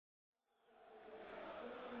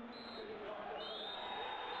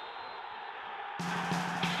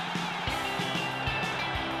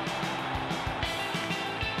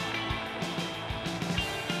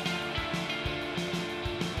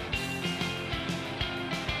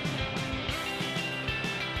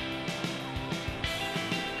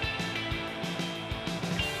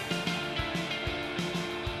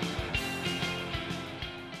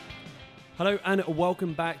Hello and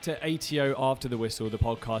welcome back to ATO After the Whistle, the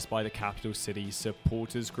podcast by the Capital City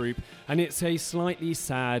Supporters Group. And it's a slightly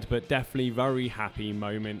sad but definitely very happy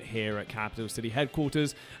moment here at Capital City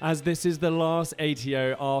headquarters, as this is the last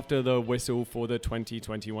ATO After the Whistle for the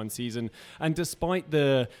 2021 season. And despite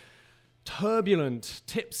the turbulent,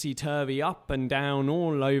 tipsy-turvy, up and down,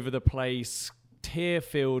 all over the place,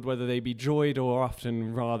 tear-filled, whether they be joyed or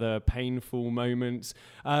often rather painful moments,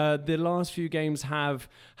 the last few games have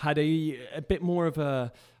had a bit more of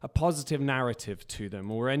a positive narrative to them.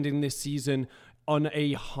 We're ending this season on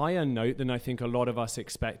a higher note than I think a lot of us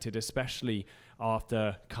expected, especially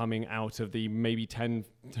after coming out of the maybe 10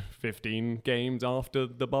 to 15 games after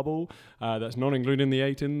the bubble. That's not including the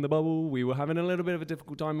 8 in the bubble. We were having a little bit of a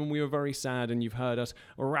difficult time and we were very sad, and you've heard us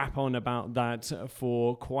rap on about that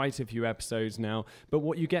for quite a few episodes now. But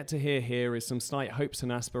what you get to hear here is some slight hopes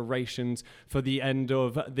and aspirations for the end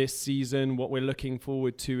of this season, what we're looking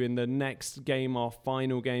forward to in the next game, our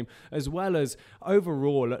final game, as well as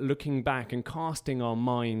overall looking back and casting our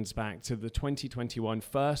minds back to the 2021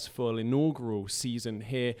 first full inaugural season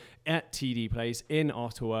here at TD Place in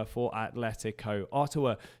Ottawa for Atletico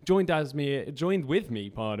Ottawa. Joined with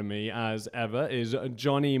me, as ever, is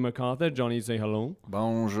Johnny MacArthur. Johnny, say hello.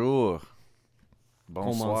 Bonjour.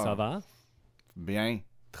 Comment Bonsoir. ça va? Bien.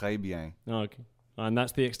 Très bien. Okay. And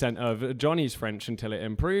that's the extent of Johnny's French until it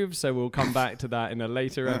improves, so we'll come back to that in a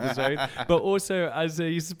later episode. But also, as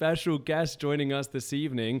a special guest joining us this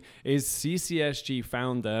evening is CCSG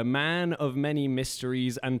founder, man of many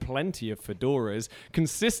mysteries and plenty of fedoras,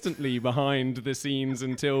 consistently behind the scenes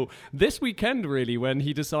until this weekend, really, when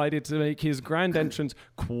he decided to make his grand entrance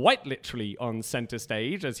quite literally on centre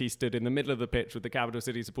stage as he stood in the middle of the pitch with the Capital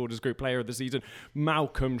City Supporters Group Player of the Season,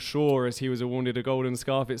 Malcolm Shaw, as he was awarded a golden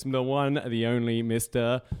scarf. It's the one, the only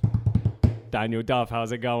Mr. Daniel Duff.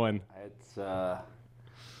 How's it going?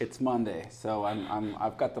 It's Monday, so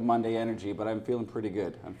I've got the Monday energy, but I'm feeling pretty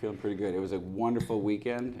good. It was a wonderful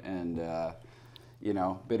weekend, and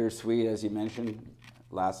bittersweet, as you mentioned,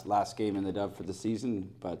 last game in the dub for the season.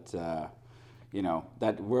 But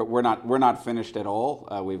that we're not finished at all.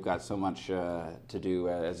 We've got so much to do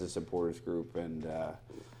as a supporters group, and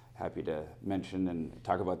happy to mention and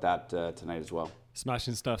talk about that tonight as well.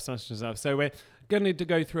 Smashing stuff. So we're going to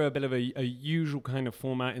go through a bit of a usual kind of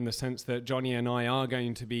format, in the sense that Johnny and I are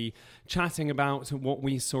going to be chatting about what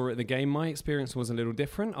we saw at the game. My experience was a little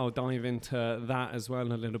different. I'll dive into that as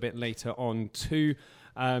well a little bit later on too.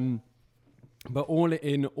 But all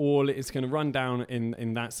in all, it's going to run down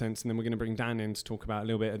in that sense, and then we're going to bring Dan in to talk about a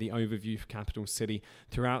little bit of the overview for Capital City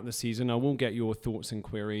throughout the season. I will get your thoughts and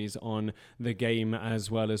queries on the game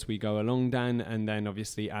as well as we go along, Dan, and then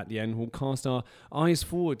obviously at the end we'll cast our eyes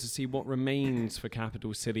forward to see what remains for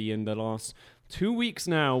Capital City in the last 2 weeks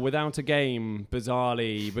now without a game,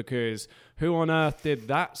 bizarrely, because who on earth did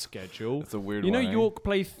that schedule? It's a weird one. York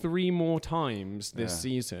play 3 more times this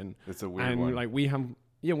season. It's a weird one. And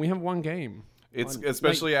we have one game. It's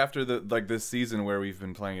especially after this season where we've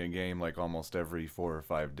been playing a game like almost every 4 or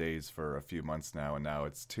 5 days for a few months now, and now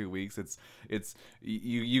it's 2 weeks. It's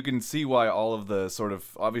you can see why all of the sort of,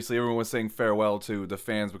 obviously everyone was saying farewell to the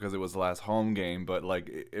fans because it was the last home game, but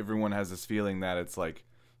like everyone has this feeling that it's like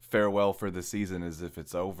farewell for the season as if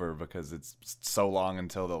it's over because it's so long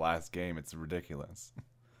until the last game. It's ridiculous.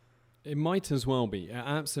 It might as well be. It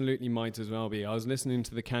absolutely might as well be. I was listening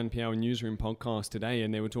to the CanPL Newsroom podcast today,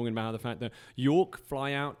 and they were talking about the fact that York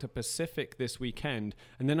fly out to Pacific this weekend,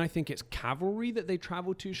 and then I think it's Cavalry that they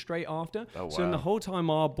travel to straight after. Oh, wow. So in the whole time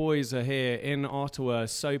our boys are here in Ottawa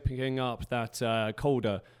soaking up that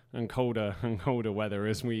colder and colder weather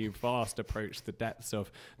as we fast approach the depths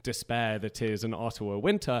of despair that is an Ottawa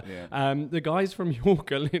winter. Yeah. The guys from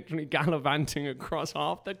York are literally gallivanting across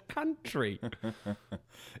half the country.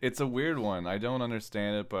 It's a weird one. I don't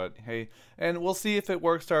understand it, but hey, and we'll see if it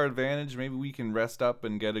works to our advantage. Maybe we can rest up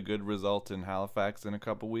and get a good result in Halifax in a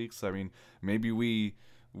couple weeks. I mean, maybe we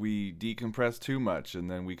decompress too much and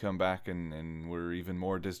then we come back and we're even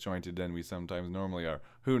more disjointed than we sometimes normally are.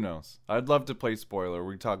 Who knows? I'd love to play spoiler.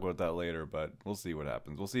 We can talk about that later, but we'll see what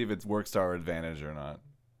happens. We'll see if it works to our advantage or not.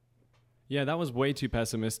 Yeah, that was way too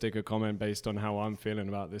pessimistic a comment based on how I'm feeling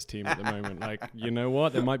about this team at the moment. Like, you know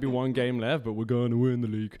what? There might be one game left, but we're going to win the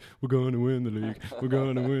league. We're going to win the league. We're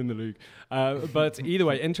going to win the league. But either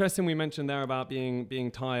way, interesting we mentioned there about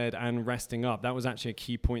being tired and resting up. That was actually a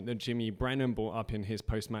key point that Jimmy Brennan brought up in his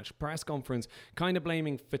post-match press conference, kind of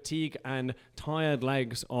blaming fatigue and tired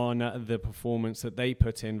legs on the performance that they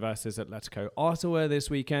put in versus Atletico Ottawa this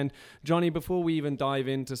weekend. Johnny, before we even dive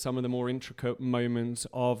into some of the more intricate moments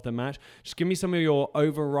of the match, just give me some of your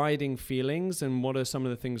overriding feelings and what are some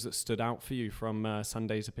of the things that stood out for you from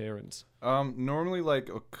Sunday's appearance? Normally, like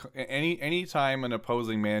any time an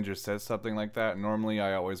opposing manager says something like that, normally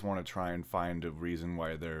I always want to try and find a reason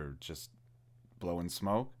why they're just blowing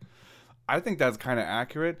smoke. I think that's kind of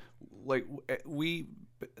accurate. Like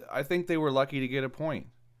I think they were lucky to get a point.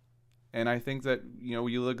 And I think that, you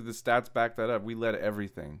look at the stats, back that up. We led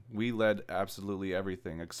everything. We led absolutely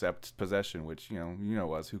everything except possession, which, you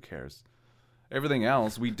know us, who cares? Everything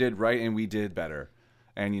else we did right and we did better.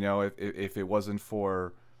 And, if it wasn't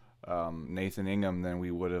for Nathan Ingham, then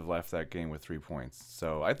we would have left that game with 3 points.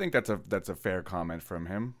 So I think that's a fair comment from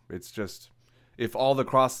him. It's just, if all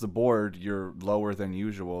across the board you're lower than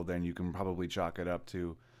usual, then you can probably chalk it up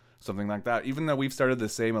to something like that, even though we've started the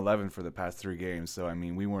same 11 for the past 3 games. So, I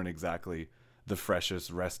mean, we weren't exactly the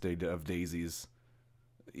freshest rest day of daisies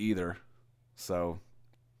either. So,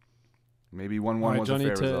 maybe 1-1 was Johnny, a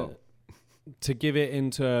fair result. To give it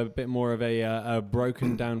into a bit more of a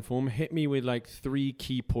broken down form, hit me with like 3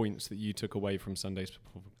 key points that you took away from Sunday's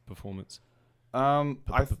performance.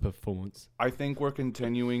 Performance. I think we're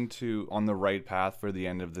continuing on the right path for the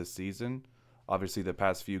end of this season. Obviously, the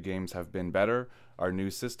past few games have been better. Our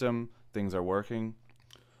new system, things are working,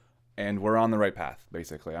 and we're on the right path.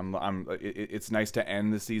 Basically, it's nice to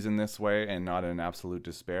end the season this way and not in absolute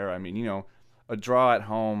despair. I mean, a draw at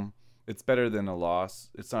home, it's better than a loss.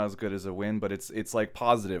 It's not as good as a win, but it's like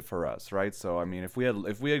positive for us, right? So, I mean, if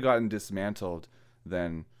we had gotten dismantled,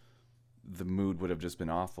 then the mood would have just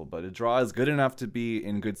been awful. But a draw is good enough to be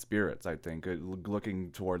in good spirits, I think,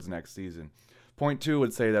 looking towards next season. Point 2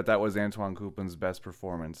 would say that was Antoine Coupland's best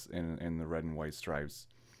performance in the red and white stripes.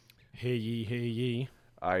 Hear ye, hear ye.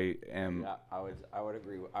 Yeah, I would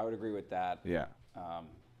agree. I would agree with that. Yeah.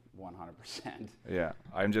 100%. Yeah,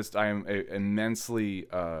 I am immensely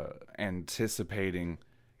anticipating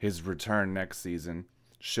his return next season.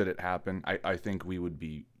 Should it happen, I think we would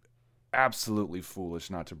be absolutely foolish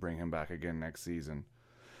not to bring him back again next season.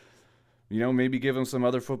 Maybe give him some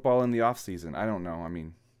other football in the off season. I don't know. I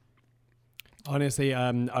mean. Honestly,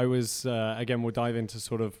 I was, again, we'll dive into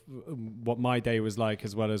sort of what my day was like,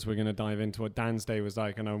 as well as we're going to dive into what Dan's day was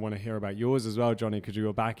like. And I want to hear about yours as well, Johnny, because you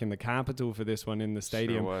were back in the capital for this one in the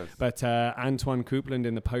stadium. Sure was. But Antoine Coupland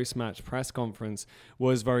in the post-match press conference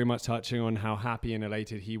was very much touching on how happy and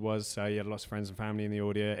elated he was. He had lots of friends and family in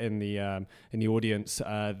the audience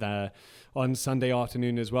there on Sunday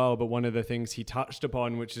afternoon as well. But one of the things he touched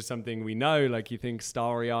upon, which is something we know, like you think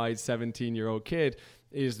starry-eyed 17-year-old kid,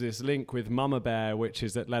 is this link with Mama Bear, which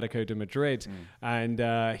is Atletico de Madrid.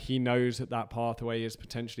 And he knows that pathway is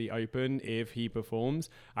potentially open if he performs.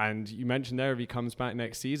 And you mentioned there, if he comes back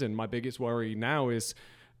next season, my biggest worry now is,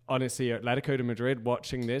 honestly, Atletico de Madrid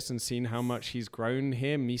watching this and seeing how much he's grown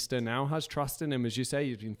here. Mister now has trust in him. As you say,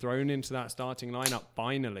 he's been thrown into that starting lineup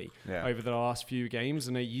finally over the last few games,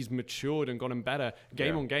 and he's matured and gotten better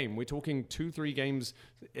game on game. We're talking 2-3 games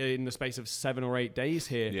in the space of 7 or 8 days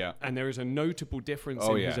here, and there is a notable difference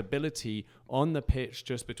in his ability on the pitch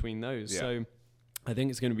just between those. So I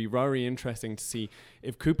think it's going to be very interesting to see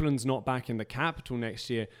if Coupland's not back in the capital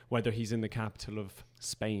next year, whether he's in the capital of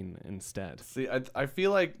Spain instead. See, I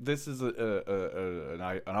feel like this is an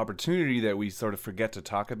opportunity that we sort of forget to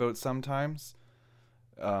talk about sometimes,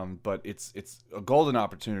 but it's a golden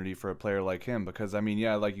opportunity for a player like him because, I mean,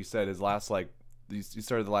 like you said, his last he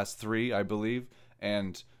started the last 3, I believe,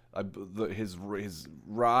 and his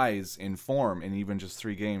rise in form in even just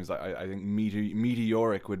 3 games, I think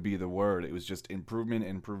meteoric would be the word. It was just improvement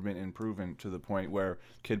to the point where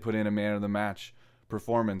kid put in a man of the match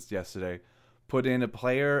performance yesterday, put in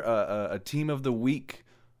a team of the week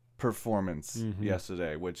performance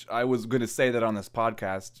yesterday, which I was going to say that on this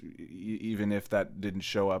podcast, even if that didn't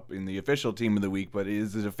show up in the official team of the week, but it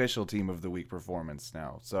is an official team of the week performance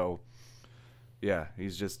now. So yeah,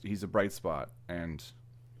 he's a bright spot, and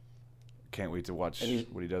can't wait to watch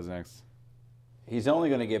what he does next. He's only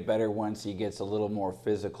going to get better once he gets a little more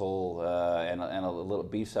physical and a little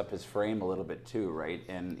beefs up his frame a little bit too, right?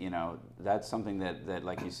 And that's something that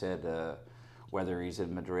like you said, whether he's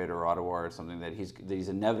in Madrid or Ottawa or something that he's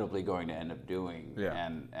inevitably going to end up doing. Yeah.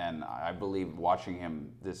 And I believe watching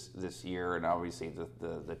him this year, and obviously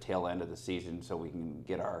the tail end of the season, so we can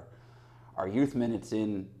get our youth minutes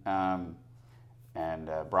in. And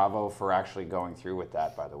bravo for actually going through with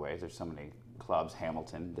that, by the way. There's so many clubs,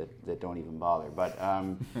 Hamilton, that don't even bother. But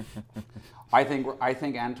I think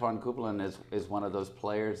Antoine Coupland is one of those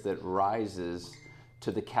players that rises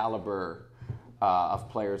to the caliber of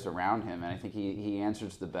players around him, and I think he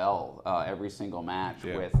answers the bell every single match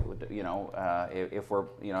with if we're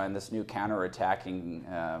in this new counter-attacking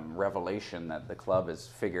revelation that the club has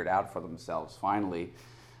figured out for themselves finally.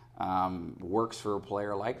 Works for a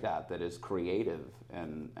player like that is creative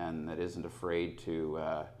and that isn't afraid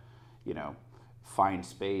to find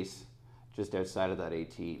space just outside of that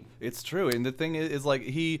 18. It's true, and the thing is like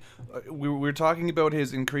we're talking about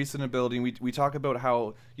his increase in ability. We talk about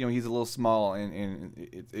how he's a little small, and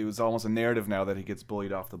it was almost a narrative now that he gets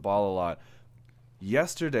bullied off the ball a lot.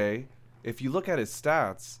 Yesterday, if you look at his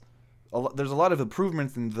stats, there's a lot of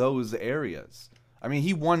improvements in those areas. I mean,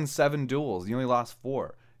 he won 7 duels. He only lost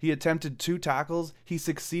 4. He attempted 2 tackles. He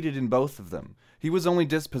succeeded in both of them. He was only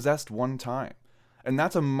dispossessed 1 time. And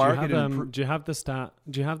that's a market improvement. Do you have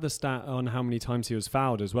the stat on how many times he was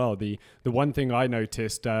fouled as well? The one thing I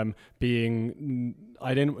noticed being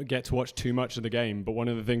I didn't get to watch too much of the game, but one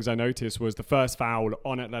of the things I noticed was the first foul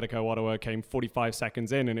on Atletico Ottawa came 45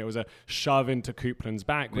 seconds in, and it was a shove into Coupland's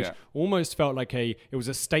back, which almost felt like it was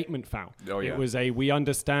a statement foul. Oh, yeah. It was we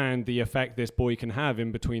understand the effect this boy can have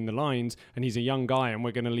in between the lines, and he's a young guy, and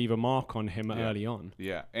we're going to leave a mark on him early on.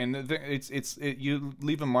 Yeah, and you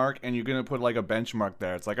leave a mark, and you're going to put like a benchmark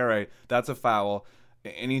there. It's like, all right, that's a foul.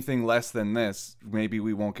 Anything less than this, maybe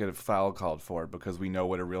we won't get a foul called for it because we know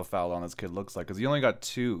what a real foul on this kid looks like. Because he only got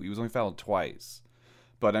 2. He was only fouled twice.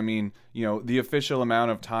 But, I mean, the official amount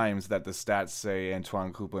of times that the stats say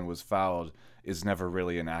Antoine Coupland was fouled is never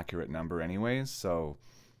really an accurate number anyways. So,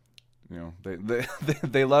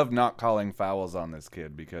 they love not calling fouls on this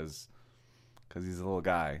kid because he's a little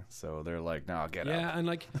guy. So they're like, no, get up. Yeah, and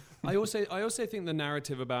like I also think the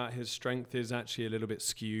narrative about his strength is actually a little bit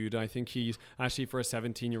skewed. I think he's actually, for a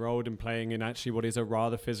 17-year-old and playing in actually what is a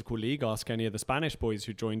rather physical league, ask any of the Spanish boys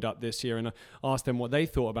who joined up this year and ask them what they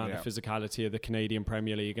thought about the physicality of the Canadian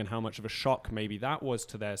Premier League and how much of a shock maybe that was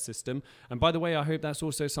to their system. And by the way, I hope that's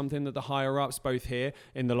also something that the higher-ups, both here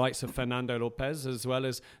in the likes of Fernando Lopez, as well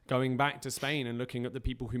as going back to Spain and looking at the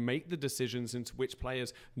people who make the decisions into which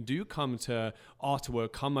players do come to Ottawa,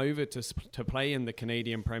 come over to play in the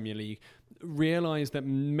Canadian Premier League, realize that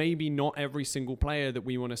maybe not every single player that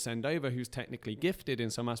we want to send over who's technically gifted in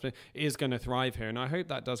some aspect is going to thrive here. And I hope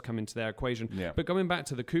that does come into their equation. Yeah. But going back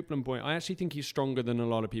to the Coupland point, I actually think he's stronger than a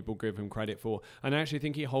lot of people give him credit for. And I actually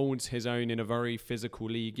think he holds his own in a very physical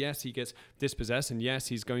league. Yes, he gets dispossessed, and yes,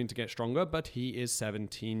 he's going to get stronger, but he is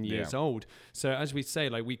 17 years old. So as we say,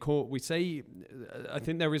 like I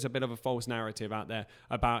think there is a bit of a false narrative out there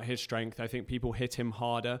about his strength. I think people hit him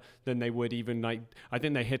harder than they would even I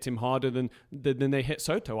think they hit him harder than they hit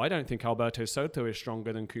Soto. I don't think Alberto Soto is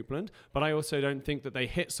stronger than Coupland, but I also don't think that they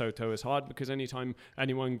hit Soto as hard, because anytime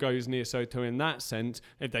anyone goes near Soto in that sense,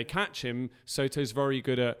 if they catch him, Soto's very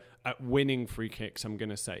good at winning free kicks, I'm going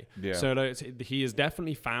to say. Yeah. So he is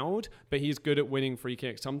definitely fouled, but he's good at winning free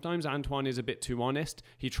kicks. Sometimes Antoine is a bit too honest.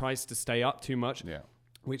 He tries to stay up too much. Yeah.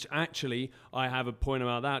 Which actually, I have a point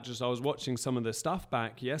about that. I was watching some of the stuff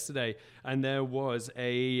back yesterday, and there was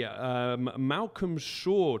a Malcolm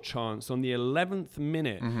Shaw chance on the 11th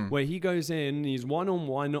minute where he goes in, he's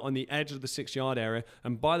one-on-one on the edge of the 6-yard area.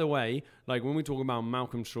 And by the way, like when we talk about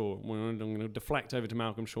Malcolm Shaw, I'm going to deflect over to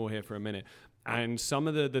Malcolm Shaw here for a minute. And some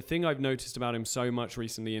of the thing I've noticed about him so much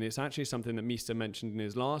recently, and it's actually something that Meester mentioned in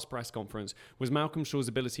his last press conference, was Malcolm Shaw's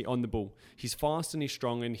ability on the ball. He's fast and he's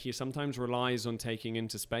strong, and he sometimes relies on taking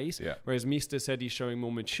into space. Yeah. Whereas Meester said he's showing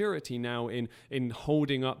more maturity now in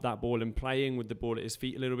holding up that ball and playing with the ball at his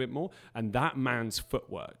feet a little bit more. And that man's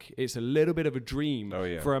footwork, it's a little bit of a dream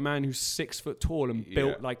for a man who's 6 foot tall and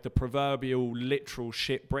built like the proverbial literal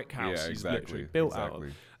shit brick house. He's literally built out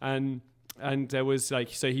of. And there was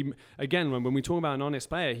he, again, when we talk about an honest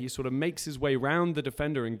player, he sort of makes his way round the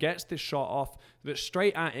defender and gets this shot off that's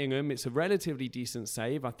straight at Ingham. It's a relatively decent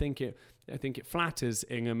save. I think it flatters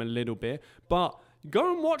Ingham a little bit, but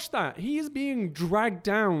go and watch that. He is being dragged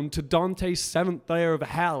down to Dante's 7th layer of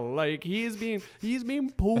hell. Like he is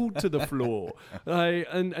being pulled to the floor.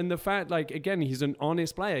 And the fact, again, he's an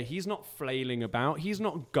honest player. He's not flailing about. He's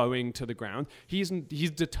not going to the ground. He's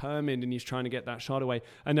determined, and he's trying to get that shot away.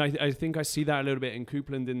 And I think I see that a little bit in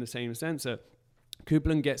Coupland in the same sense.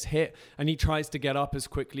 Coupland gets hit and he tries to get up as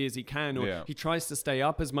quickly as he can, or he tries to stay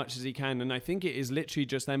up as much as he can, and I think it is literally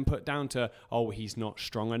just then put down to, he's not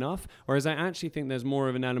strong enough, whereas I actually think there's more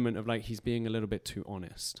of an element of he's being a little bit too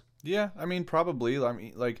honest. Yeah, I mean, probably. I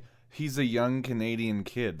mean, he's a young Canadian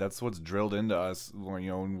kid. That's what's drilled into us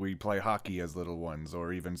when we play hockey as little ones,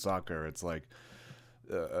 or even soccer. It's like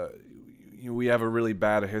we have a really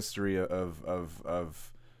bad history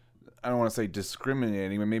of I don't want to say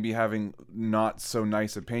discriminating, but maybe having not so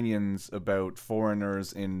nice opinions about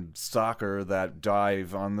foreigners in soccer that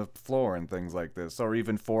dive on the floor and things like this, or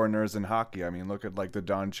even foreigners in hockey. I mean, look at like the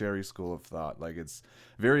Don Cherry school of thought. Like, it's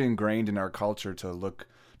very ingrained in our culture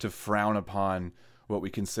to frown upon what we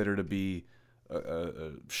consider to be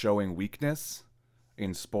showing weakness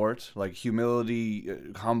in sport. Like, humility,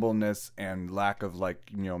 humbleness, and lack of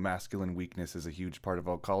masculine weakness is a huge part of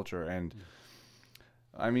our culture. And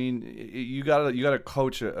I mean, you gotta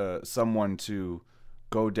coach someone to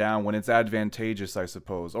go down when it's advantageous, I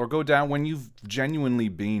suppose, or go down when you've genuinely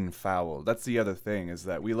been fouled. That's the other thing, is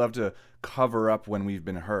that we love to cover up when we've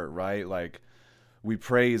been hurt, right? Like, we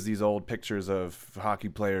praise these old pictures of hockey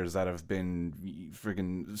players that have been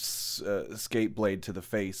freaking skate blade to the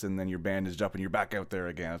face, and then you're bandaged up and you're back out there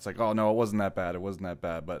again. It's like, oh no, it wasn't that bad. It wasn't that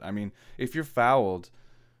bad. But I mean, if you're fouled,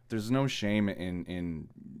 there's no shame in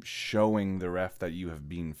showing the ref that you have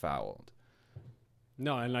been fouled.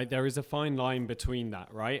 No, and like there is a fine line between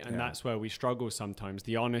that, right? And that's where we struggle sometimes.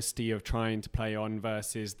 The honesty of trying to play on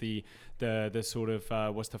versus the sort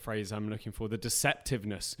of what's the phrase I'm looking for? The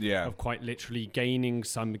deceptiveness of quite literally gaining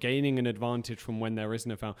an advantage from when there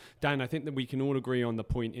isn't a foul. Dan, I think that we can all agree on the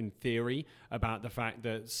point in theory about the fact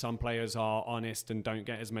that some players are honest and don't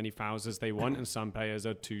get as many fouls as they want, and some players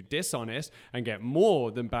are too dishonest and get more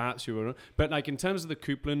than perhaps you would. But like in terms of the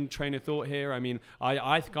Coupland train of thought here, I mean,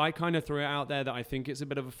 I kind of threw it out there that I think it's a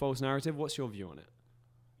bit of a false narrative. What's your view on it?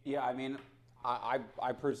 Yeah, I mean, I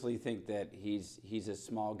personally think that he's a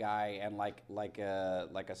small guy, and like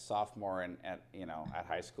a sophomore at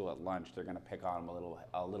high school at lunch, they're going to pick on him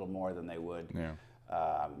a little more than they would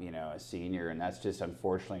a senior, and that's just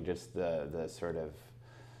unfortunately just the sort of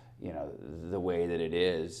the way that it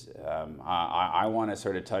is. I want to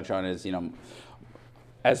sort of touch on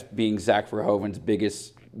as being Zach Verhoeven's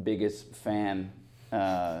biggest fan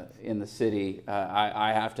in the city,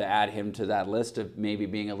 I have to add him to that list of maybe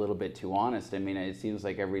being a little bit too honest. I mean, it seems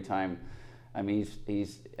like every time, I mean,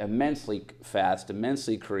 he's immensely fast,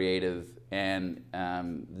 immensely creative, and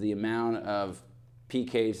the amount of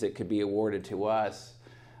PKs that could be awarded to us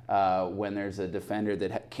when there's a defender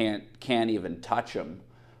that can't even touch him,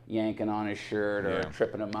 yanking on his shirt or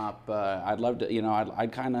tripping him up. I'd love to,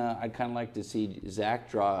 I'd kind of like to see Zach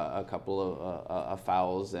draw a couple of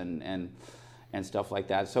fouls and stuff like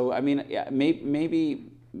that. So I mean, maybe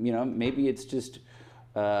it's just,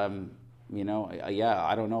 I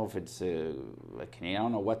don't know if it's I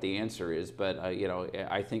don't know what the answer is, but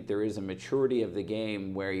I think there is a maturity of the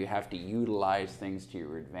game where you have to utilize things to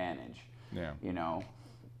your advantage. Yeah.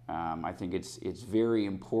 I think it's very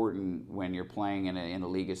important when you're playing in a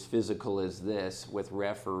league as physical as this, with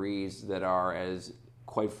referees that are as,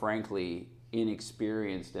 quite frankly,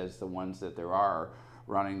 inexperienced as the ones that there are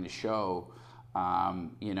running the show.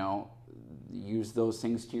 Use those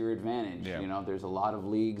things to your advantage. Yeah. There's a lot of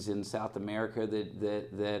leagues in South America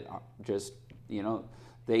that just,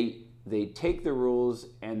 they take the rules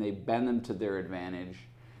and they bend them to their advantage,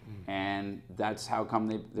 and that's how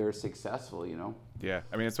come they're successful. Yeah,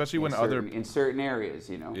 I mean, especially in certain areas,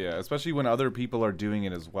 Yeah, especially when other people are doing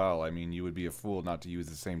it as well. I mean, you would be a fool not to use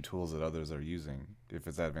the same tools that others are using if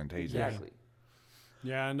it's advantageous. Exactly.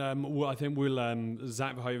 Yeah, and I think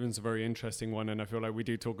Zach Verhoeven's a very interesting one, and I feel like we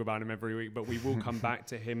do talk about him every week, but we will come back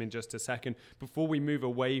to him in just a second. Before we move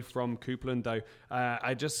away from Coupland, though,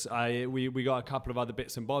 we got a couple of other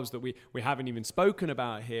bits and bobs that we haven't even spoken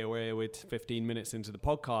about here. We're 15 minutes into the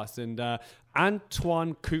podcast, and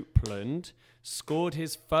Antoine Coupland scored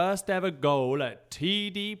his first ever goal at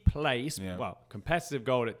TD Place. Yeah. Well, competitive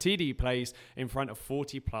goal at TD Place in front of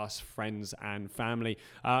 40 plus friends and family.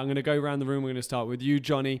 I'm going to go around the room. We're going to start with you,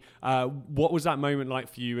 Johnny. What was that moment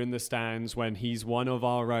like for you in the stands when he's one of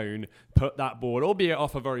our own put that ball, albeit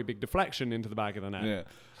off a very big deflection, into the back of the net? Yeah.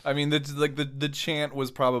 I mean, the chant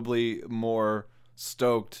was probably more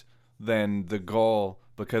stoked than the goal,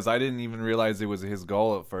 because I didn't even realize it was his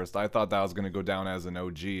goal at first. I thought that was going to go down as an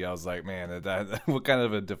OG. I was like, man, that what kind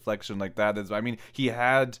of a deflection like that is? I mean,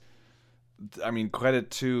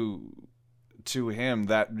 credit to him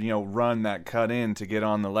that, run that cut in to get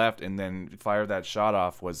on the left and then fire that shot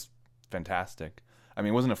off was fantastic. I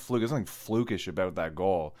mean, it wasn't a fluke. There's nothing flukish about that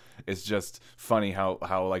goal. It's just funny how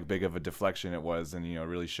like big of a deflection it was, and it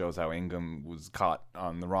really shows how Ingham was caught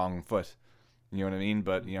on the wrong foot. You know what I mean?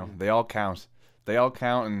 But they all count. They all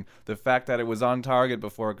count, and the fact that it was on target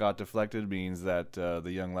before it got deflected means that the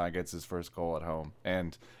young lad gets his first goal at home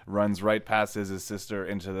and runs right past his sister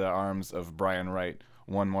into the arms of Brian Wright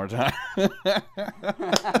one more time.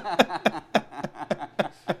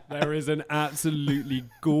 There is an absolutely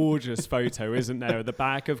gorgeous photo, isn't there, at the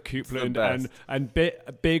back of Coupland and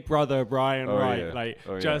big brother Brian Wright,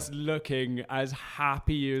 just looking as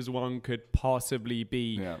happy as one could possibly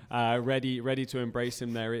be, ready to embrace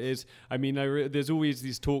him. There it is. I mean, there's always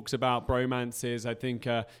these talks about bromances. I think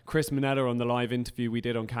Chris Minella on the live interview we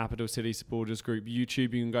did on Capital City Supporters Group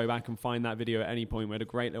YouTube, you can go back and find that video at any point. We had a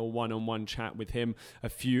great little one-on-one chat with him a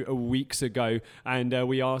few weeks ago, and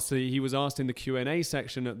he was asked in the Q&A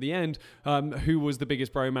section at the end who was the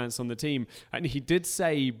biggest bromance on the team, and he did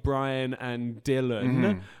say Brian and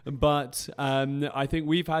Dylan, but I think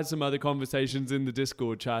we've had some other conversations in the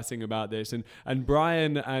Discord chatting about this, and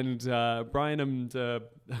Brian and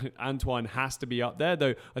Antoine has to be up there,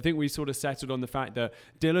 though I think we sort of settled on the fact that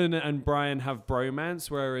Dylan and Brian have bromance,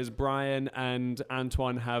 whereas Brian and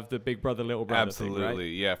Antoine have the big brother little brother Absolutely, thing, right?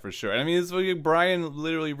 Yeah, for sure. I mean, it's like Brian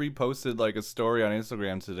literally reposted like a story on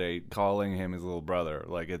Instagram today calling him his little brother.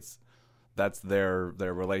 Like that's their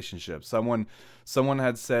relationship. Someone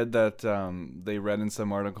had said that they read in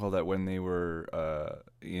some article that when they were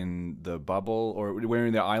in the bubble or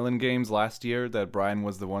wearing the island games last year, that Brian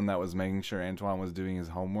was the one that was making sure Antoine was doing his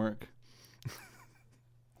homework.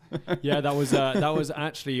 Yeah, that was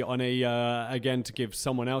actually on a again, to give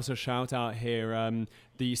someone else a shout out here,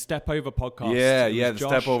 the Step Over podcast. Yeah, the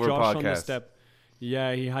Step Over podcast.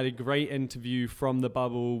 Yeah, he had a great interview from the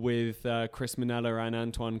bubble with Chris Minella and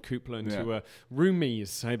Antoine Coupland, who were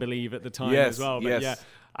roomies, I believe, at the time as well. But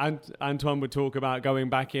Antoine would talk about going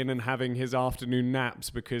back in and having his afternoon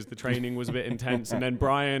naps because the training was a bit intense, and then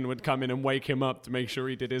Brian would come in and wake him up to make sure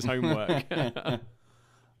he did his homework.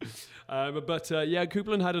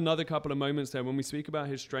 Coupland had another couple of moments there. When we speak about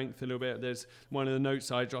his strength a little bit, there's one of the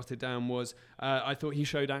notes I jotted down was I thought he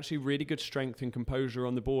showed actually really good strength and composure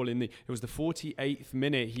on the ball. It was the 48th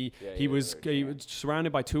minute. He was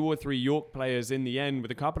surrounded by 2 or 3 York players in the end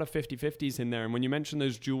with a couple of 50-50s in there. And when you mention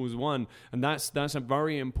those duels won, and that's a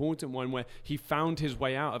very important one where he found his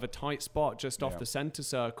way out of a tight spot just off the center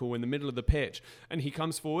circle in the middle of the pitch, and he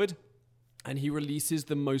comes forward and he releases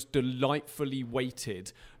the most delightfully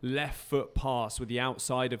weighted left foot pass with the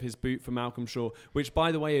outside of his boot for Malcolm Shaw, which,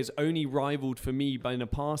 by the way, is only rivaled for me in a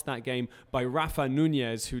pass that game by Rafa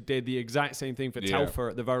Nunez, who did the exact same thing for Telfer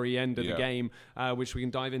at the very end of the game, which we can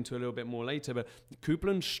dive into a little bit more later. But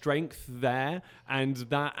Coupland's strength there and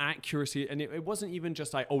that accuracy, and it wasn't even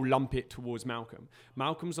just like, lump it towards Malcolm.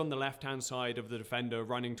 Malcolm's on the left-hand side of the defender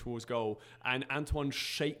running towards goal, and Antoine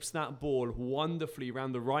shapes that ball wonderfully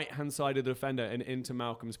around the right-hand side of the defender and into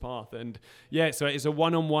Malcolm's path. And so it's a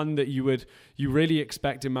one-on-one that you really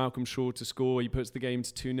expect in Malcolm Shaw to score. He puts the game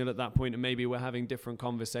to 2-0 at that point, and maybe we're having different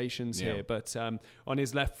conversations here. But on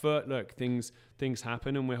his left foot, look, things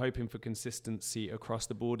happen, and we're hoping for consistency across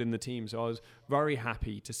the board in the team. So I was very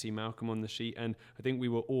happy to see Malcolm on the sheet, and I think we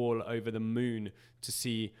were all over the moon to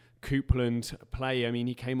see Coupland play. I mean,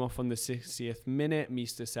 he came off on the 60th minute.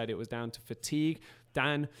 Meester said it was down to fatigue.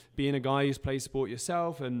 Dan, being a guy who's played sport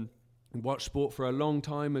yourself and watched sport for a long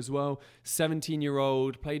time as well,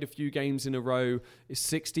 17-year-old, played a few games in a row,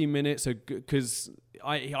 60 minutes, because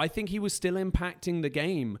I think he was still impacting the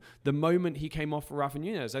game the moment he came off for Rafa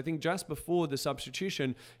Nunez. I think just before the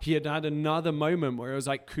substitution, he had another moment where it was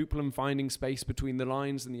like Coupland finding space between the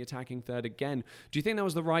lines and the attacking third again. Do you think that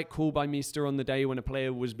was the right call by Meester on the day when a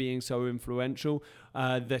player was being so influential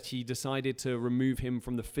that he decided to remove him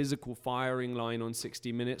from the physical firing line on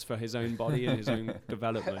 60 minutes for his own body and his own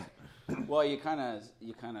development? Well, you kind of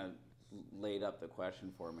laid up the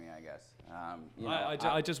question for me, I guess.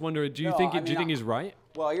 I just wonder. Do you think he's right?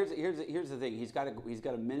 Well, here's the thing. He's got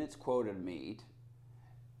a minutes quota to meet.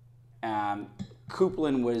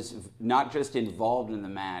 Coupland was not just involved in the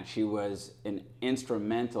match; he was an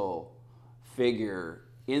instrumental figure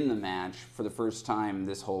in the match for the first time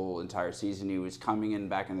this whole entire season. He was coming in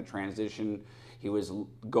back in the transition. He was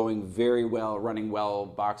going very well, running well,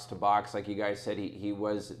 box to box. Like you guys said, he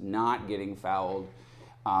was not getting fouled.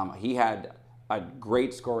 He had a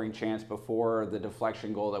great scoring chance before the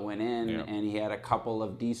deflection goal that went in, and he had a couple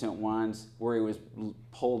of decent ones where he was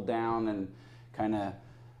pulled down and kind of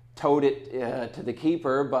towed it to the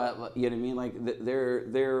keeper. But you know what I mean? Like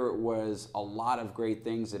there was a lot of great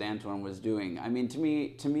things that Antoine was doing. I mean, to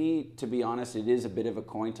me, to be honest, it is a bit of a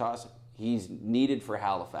coin toss. He's needed for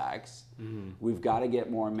Halifax. Mm-hmm. We've got to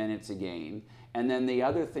get more minutes again. And then the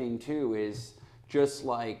other thing, too, is just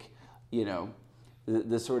like,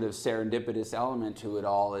 the sort of serendipitous element to it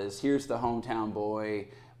all is here's the hometown boy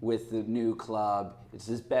with the new club. It's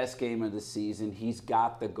his best game of the season. He's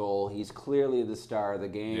got the goal. He's clearly the star of the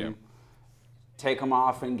game. Yeah. Take him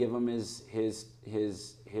off and give him his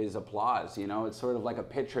applause. It's sort of like a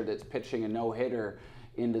pitcher that's pitching a no-hitter.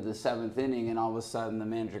 into the 7th inning, and all of a sudden the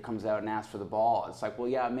manager comes out and asks for the ball. It's like, well,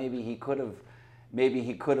 yeah, maybe he could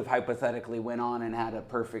have hypothetically went on and had a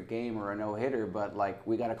perfect game or a no-hitter, but like,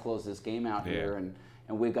 we got to close this game out here,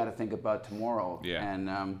 and we've got to think about tomorrow. Yeah. And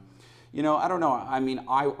I don't know. I mean,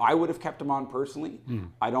 I would have kept him on personally.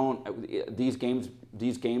 I don't. These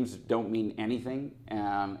games don't mean anything,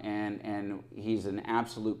 and he's an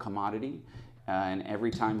absolute commodity. And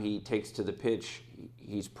every time he takes to the pitch,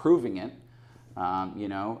 he's proving it.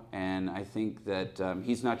 And I think that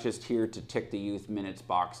he's not just here to tick the youth minutes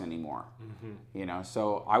box anymore.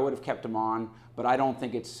 So I would have kept him on, but I don't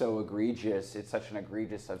think it's so egregious. It's such an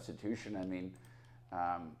egregious substitution. I mean,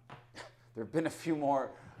 there have been a few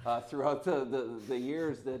more throughout the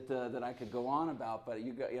years that I could go on about, but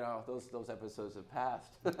those episodes have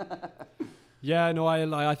passed. Yeah, no,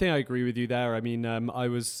 I think I agree with you there. I mean, I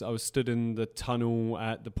was stood in the tunnel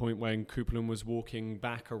at the point when Coupland was walking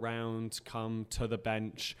back around, come to the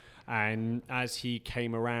bench, and as he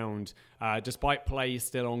came around, despite play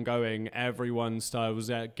still ongoing, everyone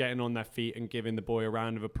was getting on their feet and giving the boy a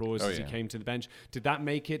round of applause as he came to the bench. Did that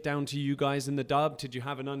make it down to you guys in the dub? Did you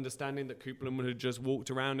have an understanding that Coupland had just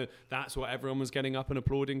walked around and that's what everyone was getting up and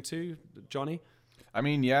applauding to, Johnny? I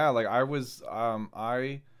mean, yeah, like I was,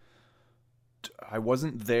 I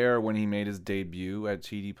wasn't there when he made his debut at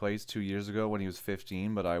TD Place 2 years ago when he was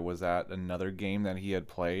 15, but I was at another game that he had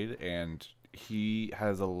played, and he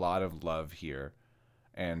has a lot of love here.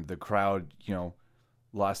 And the crowd,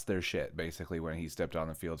 lost their shit basically when he stepped on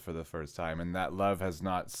the field for the first time, and that love has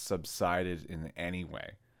not subsided in any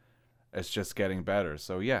way. It's just getting better.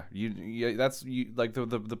 So the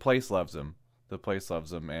place loves him. The place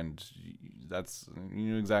loves him, and you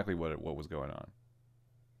knew exactly what was going on.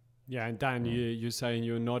 Yeah, and Dan, you're saying,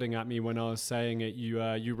 you were nodding at me when I was saying it.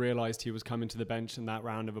 You realized he was coming to the bench, and that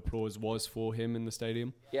round of applause was for him in the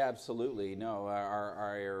stadium. Yeah, absolutely. No,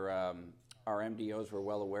 our MDOs were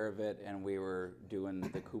well aware of it, and we were doing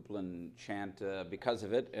the Coupland chant because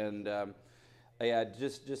of it. And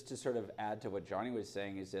just to sort of add to what Johnny was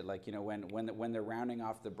saying is that, like, when they're rounding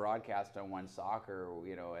off the broadcast on One Soccer,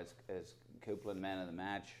 as Coupland man of the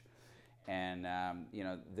match. And,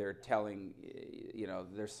 they're telling,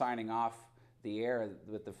 they're signing off the air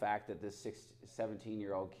with the fact that this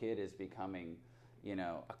 17-year-old kid is becoming,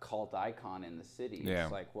 a cult icon in the city. Yeah.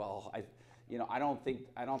 It's like, well, I don't think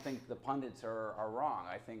the pundits are wrong.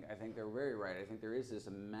 I think they're very right. I think there is this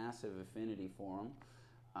massive affinity for him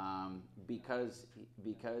because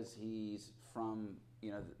he's from,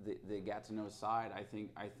 the Gatineau side. I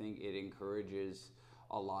think it encourages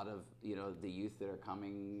a lot of the youth that are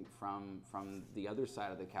coming from the other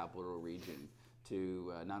side of the capital region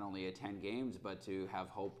to not only attend games but to have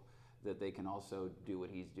hope that they can also do what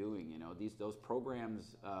he's doing. Those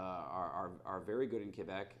programs are very good in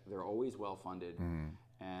Quebec. They're always well funded,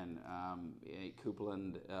 and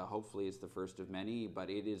Coupland hopefully is the first of many. But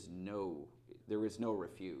there is no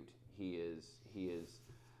refute. He is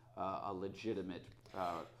a legitimate.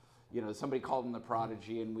 Somebody called him the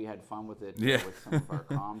prodigy, and we had fun with it with some of our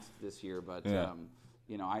comms this year. But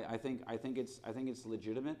I think it's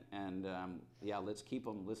legitimate, and let's keep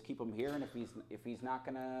him here. And if he's not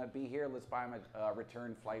gonna be here, let's buy him a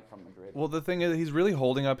return flight from Madrid. Well, the thing is, he's really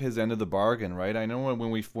holding up his end of the bargain, right? I know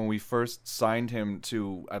when we first signed him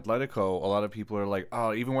to Atletico, a lot of people are like,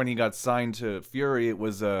 oh, even when he got signed to Fury, it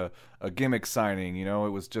was a gimmick signing. It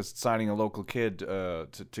was just signing a local kid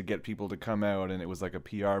to get people to come out, and it was like a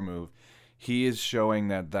PR move. He is showing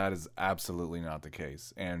that is absolutely not the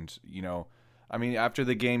case. And, I mean, after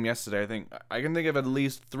the game yesterday, I can think of at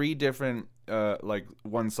least 3 different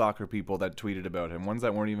One Soccer people that tweeted about him. Ones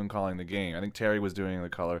that weren't even calling the game. I think Terry was doing the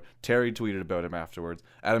color. Terry tweeted about him afterwards.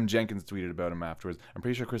 Adam Jenkins tweeted about him afterwards. I'm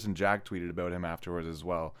pretty sure Chris and Jack tweeted about him afterwards as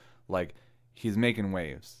well. Like, he's making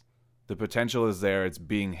waves. The potential is there. It's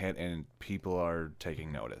being hit, and people are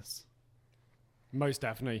taking notice. Most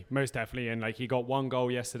definitely. And he got 1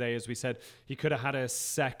 goal yesterday, as we said. He could have had a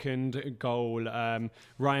second goal.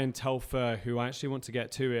 Ryan Telfer, who I actually want to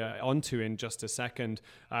get onto in just a second,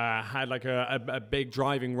 had like a big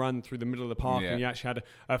driving run through the middle of the park, and he actually had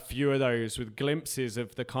a few of those with glimpses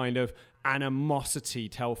of the kind of animosity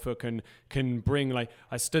Telfer can bring. Like,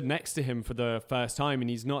 I stood next to him for the first time, and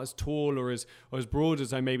he's not as tall or as broad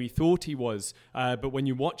as I maybe thought he was, but when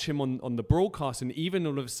you watch him on the broadcast, and even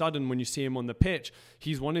all of a sudden when you see him on the pitch,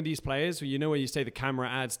 he's one of these players where where you say the camera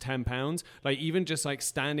adds 10 pounds, like even just like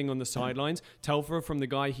standing on the sidelines, Telfer, from the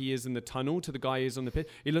guy he is in the tunnel to the guy he is on the pitch,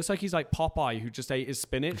 it looks like he's like Popeye who just ate his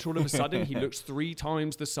spinach. All of a sudden he looks 3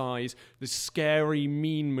 times the size, this scary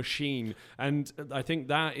mean machine. And I think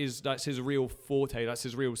that's his real forte, that's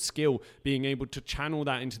his real skill, being able to channel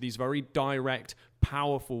that into these very direct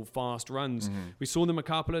powerful, fast runs. We saw them a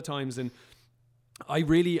couple of times, and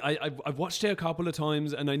I've watched it a couple of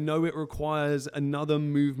times, and I know it requires another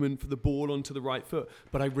movement for the ball onto the right foot,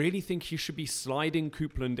 but I really think he should be sliding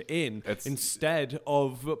Coupland in instead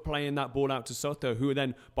of playing that ball out to Soto, who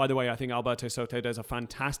then, by the way, I think Alberto Soto does a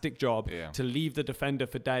fantastic job to leave the defender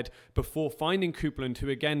for dead before finding Coupland, who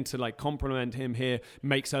again, to like compliment him here,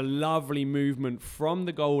 makes a lovely movement from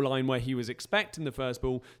the goal line where he was expecting the first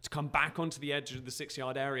ball to come back onto the edge of the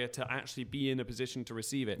 6-yard area to actually be in a position to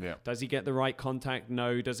receive it. Does he get the right contact?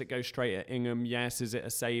 No. Does it go straight at Ingham? Yes. Is it a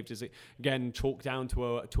save? Does it again chalk down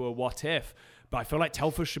to a what if? But I feel like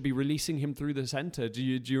Telfer should be releasing him through the center. Do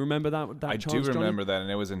you remember that I chance, do remember Johnny? that,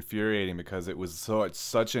 and it was infuriating because it was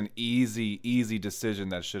such an easy decision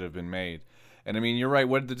that should have been made. And I mean, you're right.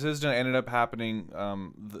 What the decision ended up happening,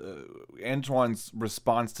 Antoine's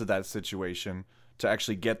response to that situation to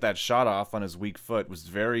actually get that shot off on his weak foot was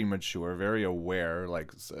very mature, very aware,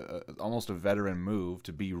 like almost a veteran move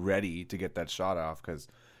to be ready to get that shot off because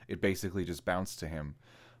it basically just bounced to him.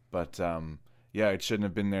 But it shouldn't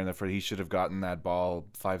have been there in the front. He should have gotten that ball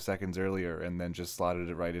 5 seconds earlier and then just slotted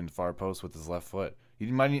it right into far post with his left foot.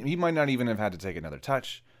 He might not even have had to take another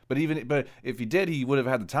touch. But if he did, he would have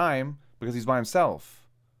had the time because he's by himself.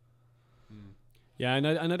 Yeah, and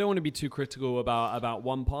I don't want to be too critical about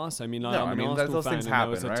one pass. I mean, I'm an Arsenal those fan, things and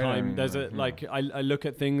happen, there was a right? time. I look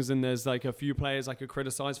at things, and there's like a few players I could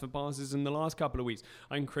criticize for passes in the last couple of weeks.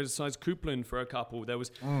 I can criticize Coupland for a couple. There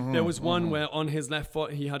was one where on his left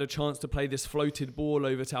foot he had a chance to play this floated ball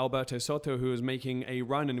over to Alberto Soto, who was making a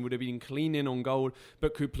run and would have been clean in on goal,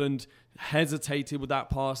 but Coupland hesitated with that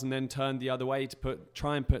pass and then turned the other way to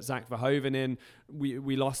try and put Zach Verhoeven in.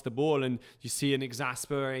 We lost the ball, and you see an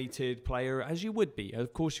exasperated player, as you would be.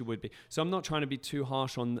 Of course you would be. So I'm not trying to be too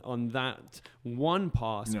harsh on that one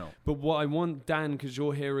pass. No. But what I want, Dan, because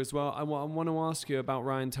you're here as well, I want to ask you about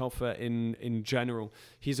Ryan Telfer in general.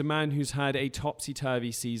 He's a man who's had a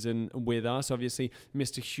topsy-turvy season with us. Obviously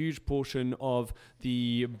missed a huge portion of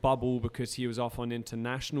the bubble because he was off on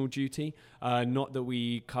international duty. Not that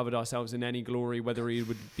we covered ourselves in any glory whether he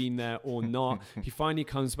would have been there or not. He finally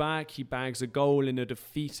comes back. He bags a goal in a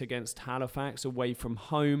defeat against Halifax away from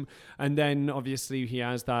home. And then obviously he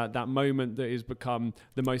has that moment that has become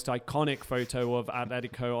the most iconic photo of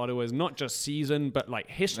Atletico Ottawa's not just season, but like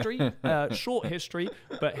history, short history,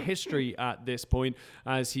 but history at this point,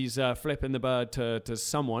 as he's flipping the bird to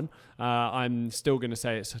someone. I'm still going to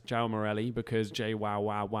say it's João Morelli because J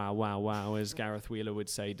wow, as Gareth Wheeler would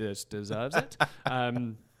say, deserves it.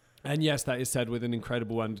 And yes, that is said with an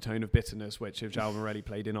incredible undertone of bitterness, which if João Morelli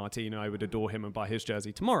played in our team, I would adore him and buy his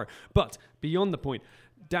jersey tomorrow. But beyond the point,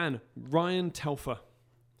 Dan, Ryan Telfer,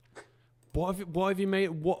 what have you made?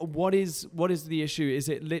 What is the issue? Is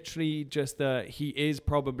it literally just that he is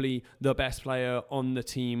probably the best player on the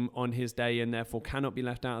team on his day and therefore cannot be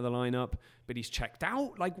left out of the lineup, but he's checked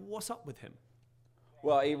out? Like, what's up with him?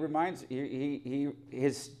 Well, he reminds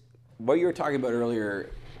his what you were talking about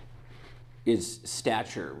earlier is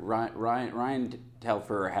stature. Ryan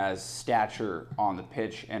Telfer has stature on the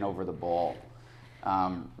pitch and over the ball,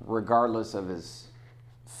 regardless of his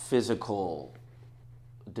physical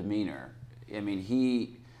demeanor. I mean,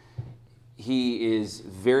 he is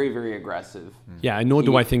very, very aggressive. Yeah, and nor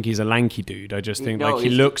do I think he's a lanky dude. I just think he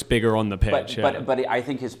looks bigger on the pitch. But I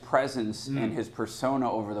think his presence and his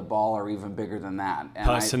persona over the ball are even bigger than that. And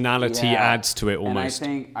personality adds to it almost.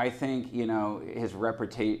 And I think his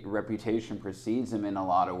reputation precedes him in a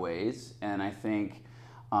lot of ways, and I think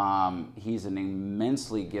he's an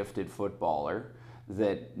immensely gifted footballer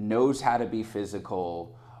that knows how to be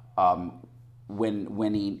physical.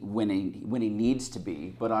 When he needs to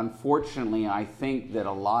be, but unfortunately, I think that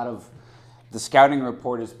a lot of the scouting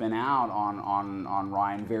report has been out on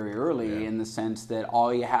Ryan very early in the sense that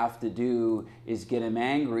all you have to do is get him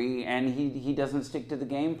angry, and he doesn't stick to the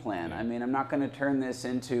game plan. Yeah. I mean, I'm not going to turn this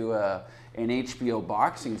into an HBO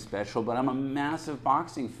boxing special, but I'm a massive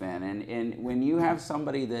boxing fan, and when you have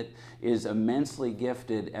somebody that is immensely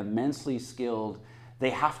gifted, immensely skilled,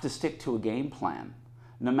 they have to stick to a game plan.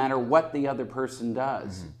 No matter what the other person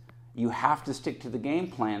does, you have to stick to the game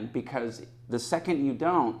plan, because the second you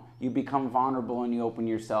don't, you become vulnerable and you open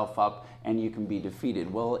yourself up and you can be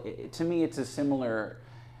defeated. Well, to me, it's a similar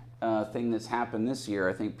thing that's happened this year.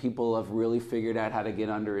 I think people have really figured out how to get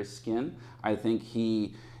under his skin. I think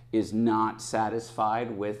he is not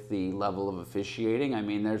satisfied with the level of officiating. I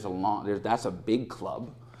mean, that's a big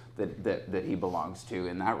club that he belongs to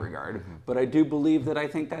in that regard. But I do believe that I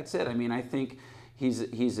think that's it. I mean, I think he's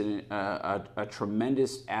a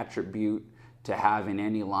tremendous attribute to have in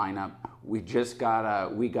any lineup. We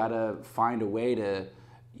gotta find a way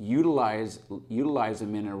utilize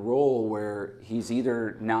him in a role where he's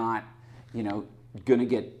either not, going to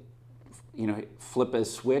get, flip a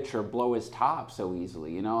switch or blow his top so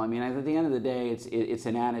easily. I mean, at the end of the day, it's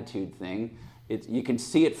an attitude thing. You can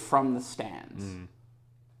see it from the stands.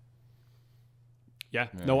 Yeah.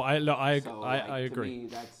 No, I To agree. me,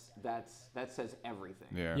 that says everything.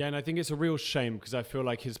 Yeah, and I think it's a real shame because I feel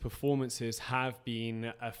like his performances have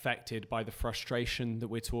been affected by the frustration that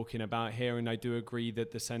we're talking about here, and I do agree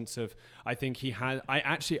that the sense of I think he has.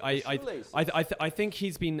 I think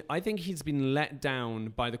he's been let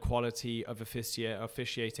down by the quality of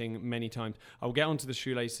officiating many times. I'll get onto the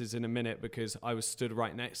shoelaces in a minute because I was stood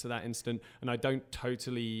right next to that incident, and I don't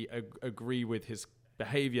totally agree with his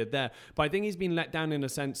behavior there, but I think he's been let down in a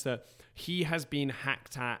sense that he has been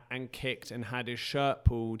hacked at and kicked and had his shirt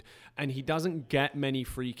pulled, and he doesn't get many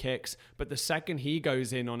free kicks, but the second he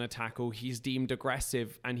goes in on a tackle, he's deemed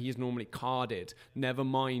aggressive and he's normally carded, never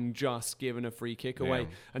mind just giving a free kick away.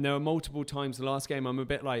 And there were multiple times the last game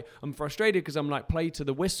I'm frustrated because I'm like, play to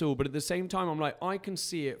the whistle, but at the same time I'm like, I can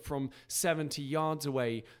see it from 70 yards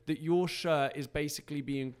away that your shirt is basically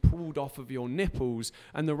being pulled off of your nipples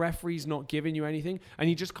and the referee's not giving you anything, and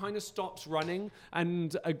he just kind of stops running,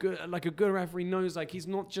 and a good referee knows like he's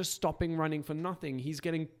not just stopping running for nothing, he's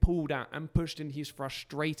getting pulled out and pushed and he's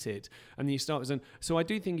frustrated, and he starts. And so I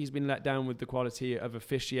do think he's been let down with the quality of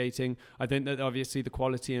officiating. I think that obviously the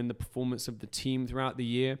quality and the performance of the team throughout the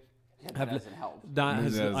year hasn't helped. I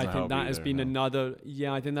think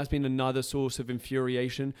that's been another source of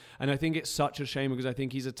infuriation, and I think it's such a shame because I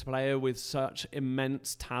think he's a player with such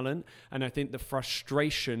immense talent, and I think the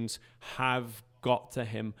frustrations have got to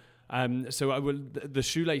him. The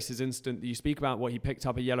shoelaces incident that you speak about, what he picked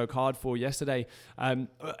up a yellow card for yesterday,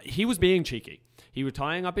 he was being cheeky. He was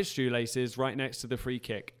tying up his shoelaces right next to the free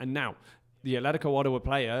kick, and now the Atletico Ottawa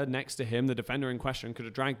player next to him, the defender in question, could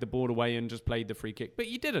have dragged the ball away and just played the free kick, but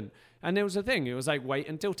he didn't. And there was a thing. It was like, wait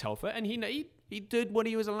until Telfer, and he did what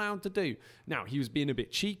he was allowed to do. Now, he was being a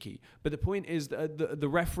bit cheeky, but the point is that the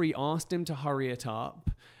referee asked him to hurry it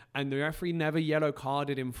up, and the referee never yellow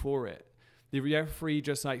carded him for it. The referee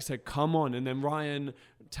just said, come on. And then Ryan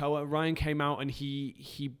came out and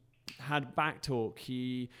he had back talk.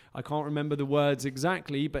 I can't remember the words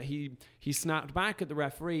exactly, but he snapped back at the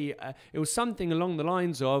referee. It was something along the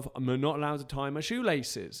lines of, I'm not allowed to tie my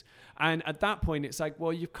shoelaces. And at that point, it's like,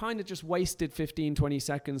 well, you've kind of just wasted 15, 20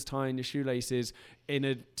 seconds tying your shoelaces in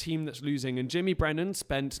a team that's losing. And Jimmy Brennan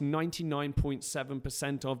spent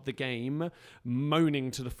 99.7% of the game moaning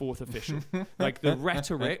to the fourth official. Like the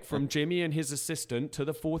rhetoric from Jimmy and his assistant to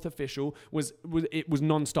the fourth official was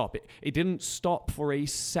nonstop. It didn't stop for a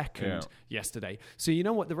second yesterday. So you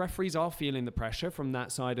know what? The referees are feeling the pressure from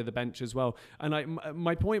that side of the bench as well. And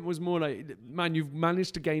my point was more like, man, you've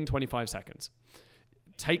managed to gain 25 seconds.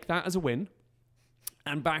 Take that as a win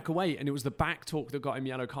and back away. And it was the back talk that got him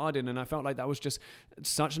yellow carded. And I felt like that was just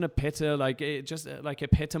such an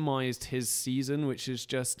epitomized his season, which is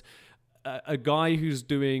just a guy who's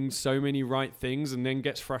doing so many right things and then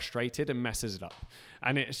gets frustrated and messes it up.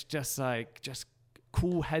 And it's just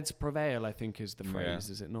cool heads prevail, I think is the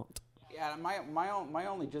phrase, is it not? Yeah, my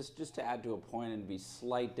only just to add to a point and be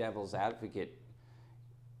slight devil's advocate,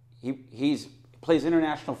 he's plays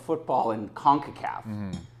international football in CONCACAF.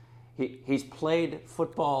 Mm-hmm. He's played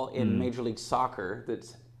football in Major League Soccer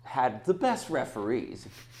that's had the best referees.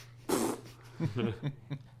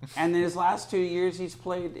 And in his last 2 years, he's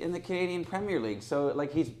played in the Canadian Premier League. So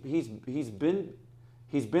like he's been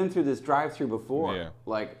through this drive-through before. Yeah.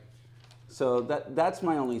 Like, so that's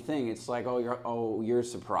my only thing. It's like, you're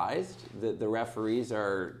surprised that the referees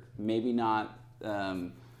are maybe not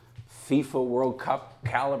FIFA World Cup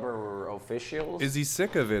caliber officials. Is he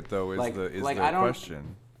sick of it though? Is the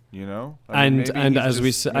question? You know,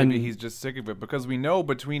 maybe he's just sick of it because we know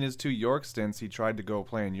between his 2 York stints, he tried to go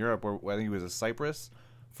play in Europe. Or I think he was at Cyprus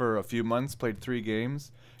for a few months, played 3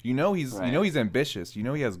 games. You know he's ambitious. You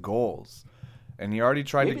know he has goals, and he already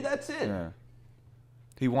tried. Maybe that's it. Yeah.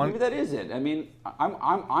 Maybe that is it. I mean,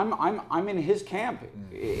 I'm in his camp.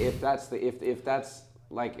 If that's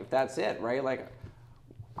it, right? Like,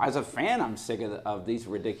 as a fan, I'm sick of these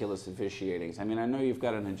ridiculous officiatings. I mean, I know you've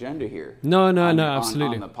got an agenda here. No,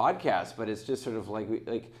 absolutely. On the podcast, but it's just sort of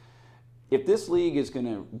like if this league is going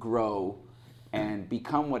to grow and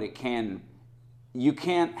become what it can, you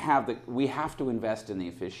can't have we have to invest in the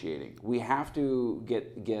officiating. We have to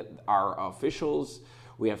get our officials.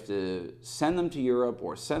 We have to send them to Europe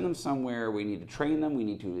or send them somewhere. We need to train them. We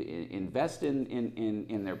need to invest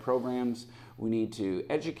in their programs. We need to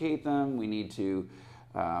educate them. We need to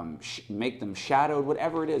make them shadowed,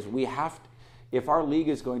 whatever it is. We have to, if our league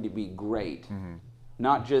is going to be great,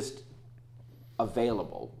 not just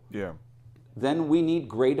available, Yeah. then we need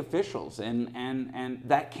great officials, and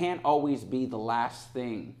that can't always be the last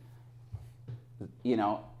thing, you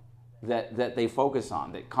know, that they focus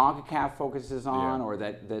on, that CONCACAF focuses on, Yeah. or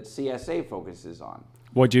that CSA focuses on.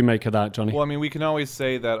 What do you make of that, Johnny? Well, I mean, we can always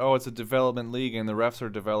say that, oh, it's a development league and the refs are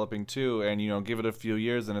developing too, and, you know, give it a few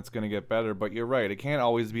years and it's going to get better. But you're right. It can't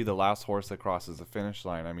always be the last horse that crosses the finish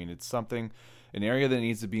line. I mean, it's something, an area that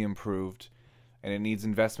needs to be improved, and it needs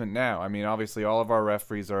investment now. I mean, obviously, all of our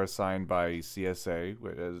referees are assigned by CSA,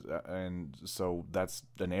 and so that's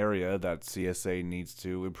an area that CSA needs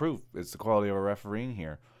to improve. It's the quality of our refereeing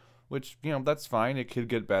here. Which, you know, that's fine. It could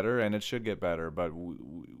get better, and it should get better, but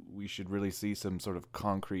we should really see some sort of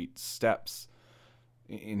concrete steps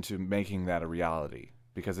into making that a reality,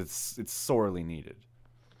 because it's sorely needed.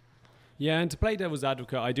 Yeah, and to play devil's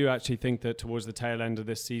advocate, I do actually think that towards the tail end of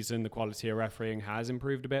this season, the quality of refereeing has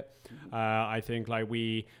improved a bit. I think like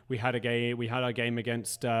we had our game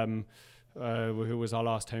against who was our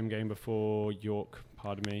last home game before York.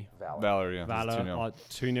 Pardon me. Valor, yeah. Valor, our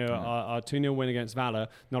 2-0 win against Valor.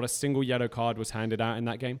 Not a single yellow card was handed out in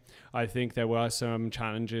that game. I think there were some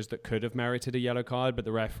challenges that could have merited a yellow card, but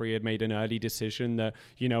the referee had made an early decision that,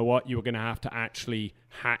 you know what, you were going to have to actually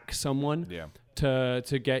hack someone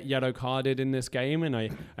to get yellow carded in this game, and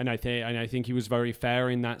I think he was very fair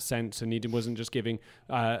in that sense, and he wasn't just giving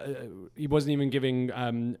he wasn't even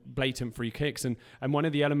giving blatant free kicks, and one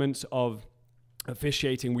of the elements of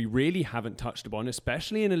officiating we really haven't touched upon,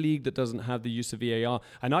 especially in a league that doesn't have the use of VAR,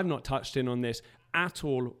 and I've not touched in on this at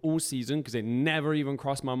all season because it never even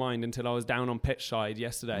crossed my mind until I was down on pitch side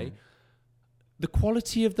yesterday. The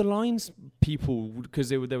quality of the lines people, because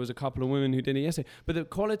there was a couple of women who did it yesterday, but the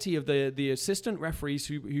quality of the assistant referees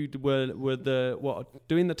who were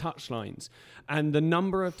doing the touch lines, and the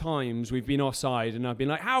number of times we've been offside, and I've been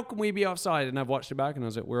like, how can we be offside? And I've watched it back, and I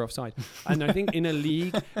was like, we're offside. And I think in a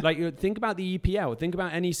league, like think about the EPL, think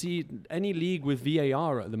about any league with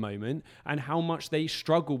VAR at the moment, and how much they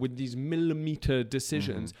struggle with these millimeter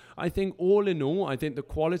decisions. I think all in all, I think the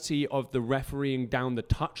quality of the refereeing down the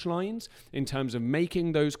touch lines in terms of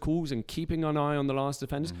making those calls and keeping an eye on the last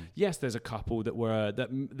defenders. Yes, there's a couple that were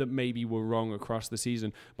that maybe were wrong across the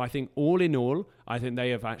season, but I think all in all, I think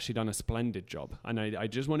they have actually done a splendid job. And I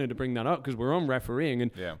just wanted to bring that up because we're on refereeing,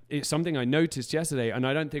 and it's something I noticed yesterday, and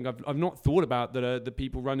I don't think I've not thought about the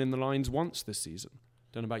people running the lines once this season.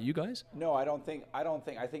 Don't know about you guys. No, I think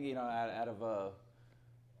you know, out of a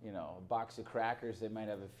box of crackers, they might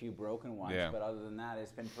have a few broken ones, but other than that,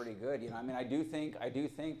 it's been pretty good. You know, I mean, I do think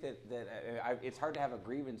that it's hard to have a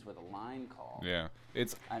grievance with a line call. Yeah,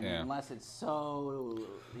 unless it's so,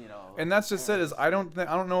 you know. And that's just it. Is I don't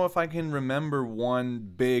know if I can remember one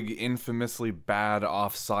big, infamously bad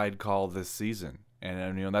offside call this season.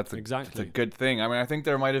 And you know that's a good thing. I mean, I think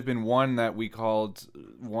there might have been one that we called.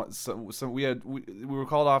 So we were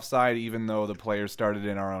called offside even though the players started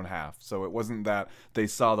in our own half. So it wasn't that they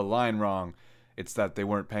saw the line wrong; it's that they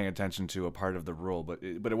weren't paying attention to a part of the rule. But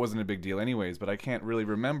it wasn't a big deal anyways. But I can't really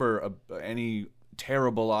remember any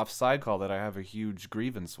terrible offside call that I have a huge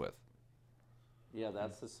grievance with. Yeah,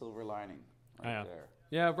 that's the silver lining right there.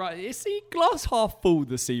 Yeah, right. It's the glass half full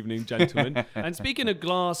this evening, gentlemen. And speaking of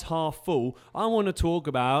glass half full, I want to talk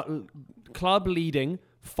about club leading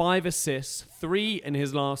 5 assists, 3 in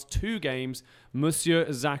his last 2 games,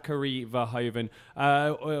 Monsieur Zachary Verhoeven.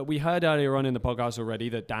 We heard earlier on in the podcast already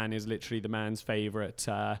that Dan is literally the man's favorite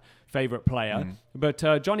player.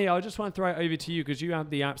 But Johnny, I just want to throw it over to you because you have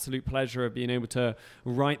the absolute pleasure of being able to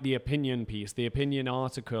write the opinion piece, the opinion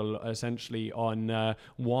article, essentially on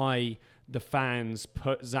why the fans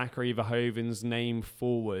put Zachary Verhoeven's name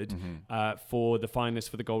forward for the finalists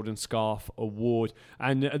for the Golden Scarf Award.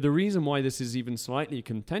 And the reason why this is even slightly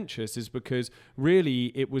contentious is because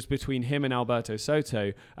really it was between him and Alberto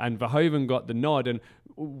Soto, and Verhoeven got the nod. And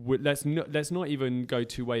let's not even go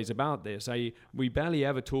two ways about this. We barely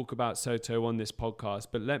ever talk about Soto on this podcast,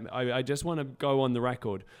 but I just want to go on the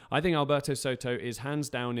record. I think Alberto Soto is hands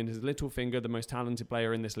down in his little finger the most talented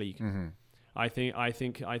player in this league. I think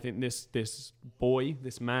this boy,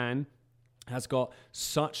 this man, has got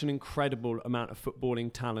such an incredible amount of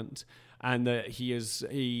footballing talent, and that he is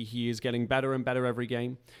getting better and better every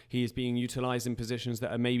game. He is being utilized in positions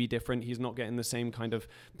that are maybe different. He's not getting the same kind of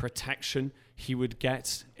protection he would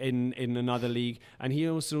get in another league, and he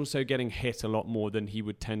is also getting hit a lot more than he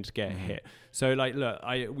would tend to get hit. So, look,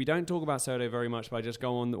 we don't talk about Soto very much, but I just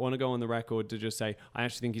want to go on the record to just say I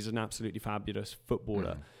actually think he's an absolutely fabulous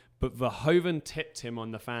footballer. But Verhoeven tipped him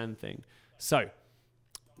on the fan thing. So,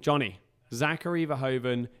 Johnny, Zachary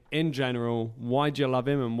Verhoeven, in general, why do you love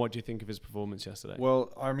him and what do you think of his performance yesterday?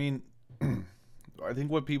 Well, I mean, I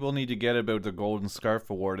think what people need to get about the Golden Scarf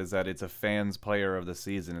Award is that it's a fans' player of the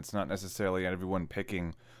season. It's not necessarily everyone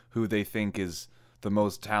picking who they think is the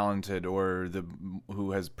most talented or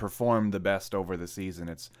who has performed the best over the season.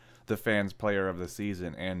 It's the fans' player of the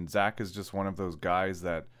season, and Zach is just one of those guys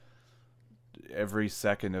that every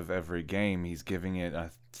second of every game he's giving it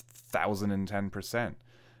 1,010%.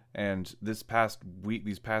 And this past week,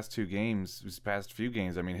 these past few games,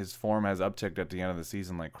 I mean, his form has upticked at the end of the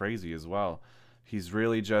season like crazy as well. He's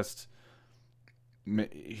really just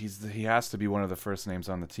he has to be one of the first names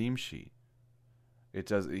on the team sheet. It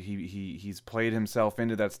does. He's played himself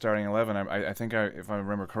into that starting 11. I think if I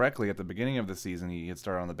remember correctly, at the beginning of the season, he had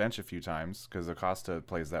started on the bench a few times because Acosta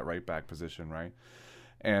plays that right back position, right?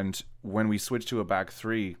 And when we switched to a back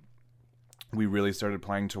three, we really started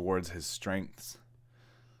playing towards his strengths.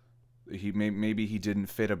 Maybe he didn't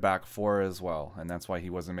fit a back four as well, and that's why he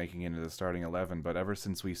wasn't making it into the starting 11. But ever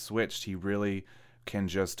since we switched, he really can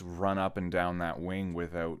just run up and down that wing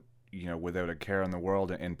without a care in the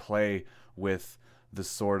world, and play with the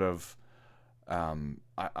sort of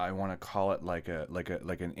I want to call it like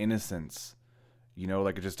an innocence,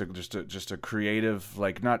 like just a creative,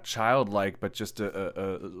 like not childlike, but just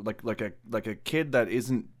a kid that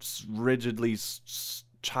isn't rigidly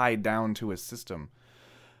tied down to a system.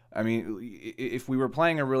 I mean, if we were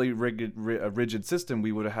playing a really rigid system,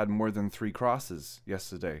 we would have had more than 3 crosses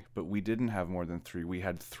yesterday. But we didn't have more than 3. We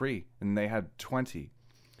had 3, and they had 20.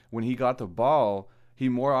 When he got the ball, he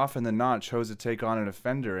more often than not chose to take on a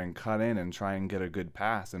defender and cut in and try and get a good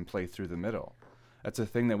pass and play through the middle. That's a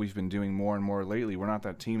thing that we've been doing more and more lately. We're not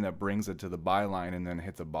that team that brings it to the byline and then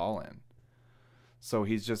hits a ball in. So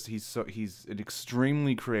he's an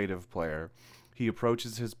extremely creative player. He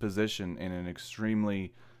approaches his position in an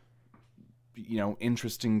extremely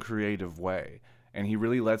interesting, creative way, and he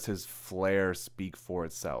really lets his flair speak for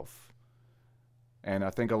itself. And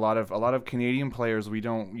I think a lot of Canadian players, we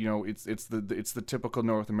don't, it's the typical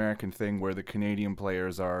North American thing where the Canadian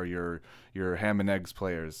players are your ham and eggs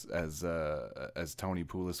players, as Tony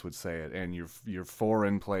Poulos would say it, and your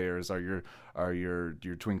foreign players are your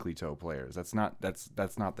twinkly toe players. That's not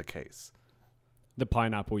the case. The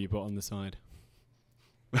pineapple you put on the side.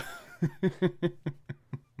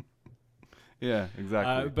 Yeah,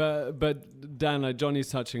 exactly. But Dan, Johnny's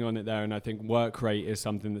touching on it there, and I think work rate is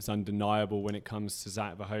something that's undeniable when it comes to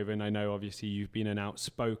Zach Verhoeven. I know obviously you've been an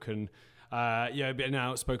outspoken fan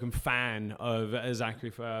of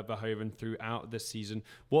Zachary Verhoeven throughout the season.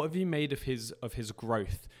 What have you made of his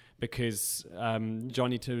growth? Because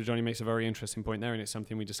Johnny makes a very interesting point there, and it's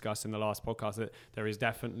something we discussed in the last podcast, that there is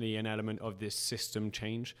definitely an element of this system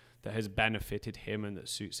change that has benefited him and that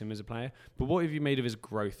suits him as a player. But what have you made of his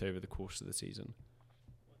growth over the course of the season?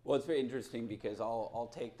 Well, it's very interesting because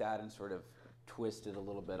I'll take that and sort of twist it a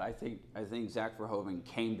little bit. I think Zach Verhoeven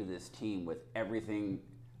came to this team with everything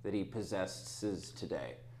that he possesses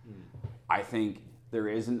today. I think there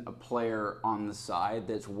isn't a player on the side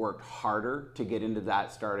that's worked harder to get into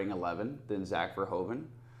that starting 11 than Zach Verhoeven.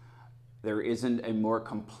 There isn't a more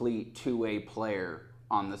complete two-way player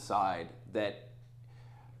on the side that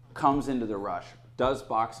comes into the rush, does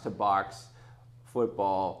box-to-box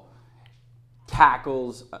football,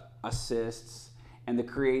 tackles, assists, and the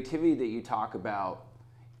creativity that you talk about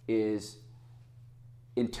is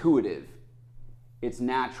intuitive. It's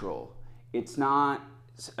natural. It's not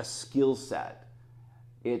a skill set.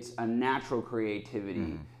 It's a natural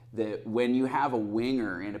creativity that when you have a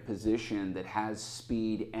winger in a position that has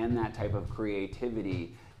speed and that type of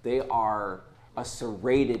creativity, they are a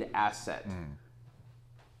serrated asset.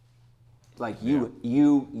 Like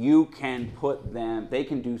you can put them, they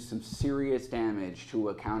can do some serious damage to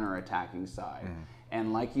a counter-attacking side.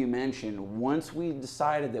 And like you mentioned, once we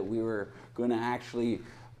decided that we were going to actually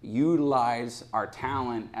utilize our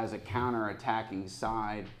talent as a counter-attacking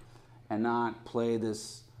side and not play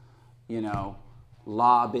this,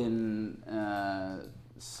 lob-in,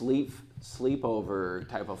 sleepover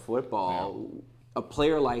type of football, a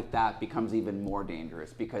player like that becomes even more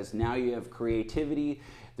dangerous because now you have creativity.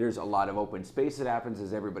 There's a lot of open space that happens,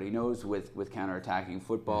 as everybody knows, with counter-attacking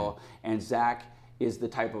football. And Zach is the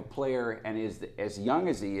type of player, and is as young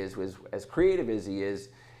as he is, as creative as he is,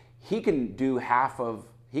 he can do half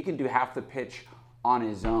the pitch on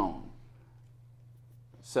his own.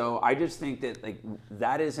 So I just think that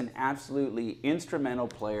that is an absolutely instrumental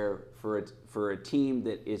player for a team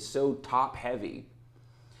that is so top heavy.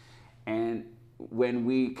 And when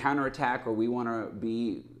we counterattack or we want to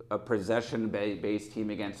be a possession-based team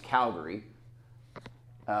against Calgary,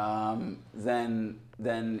 then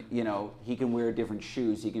he can wear different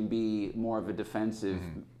shoes. He can be more of a defensive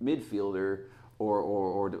midfielder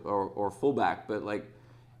or fullback, but like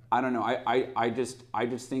I don't know. I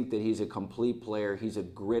just think that he's a complete player. He's a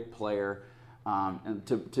grit player. And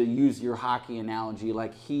to use your hockey analogy,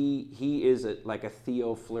 like he is like a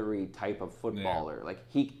Theo Fleury type of footballer. Yeah. Like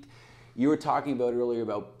you were talking about earlier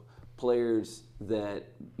about players that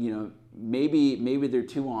maybe they're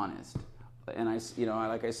too honest. And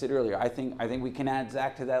like I said earlier, I think we can add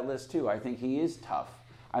Zach to that list too. I think he is tough.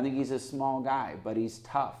 I think he's a small guy, but he's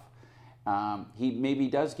tough. He maybe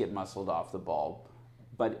does get muscled off the ball,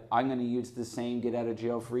 but I'm going to use the same get out of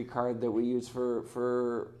jail free card that we use for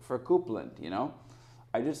Coupland.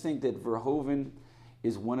 I just think that Verhoeven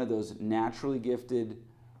is one of those naturally gifted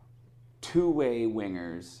two-way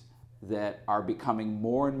wingers that are becoming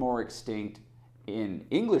more and more extinct in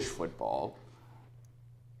English football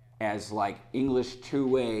as like English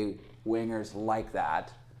two-way wingers like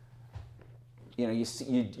that. You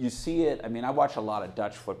see it. I mean, I watch a lot of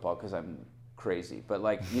Dutch football because I'm crazy, but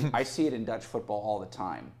like I see it in Dutch football all the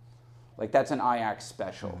time. Like that's an Ajax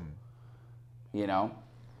special.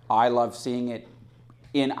 I love seeing it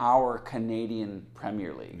in our Canadian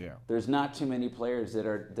Premier League. Yeah. There's not too many players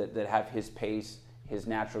that have his pace, his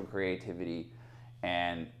natural creativity,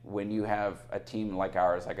 and when you have a team like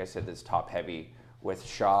ours, like I said, that's top heavy with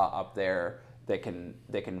Shaw up there that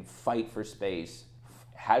can fight for space,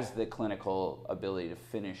 has the clinical ability to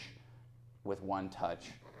finish with one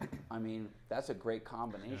touch. I mean, that's a great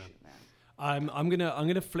combination, man. I'm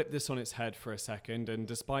gonna flip this on its head for a second, and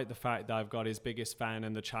despite the fact that I've got his biggest fan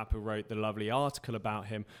and the chap who wrote the lovely article about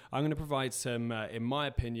him, I'm gonna provide some, in my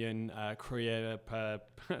opinion,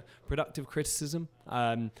 productive criticism.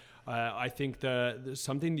 I think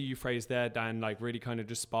something that you phrased there, Dan, like really kind of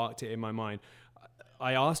just sparked it in my mind.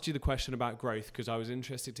 I asked you the question about growth because I was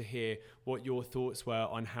interested to hear what your thoughts were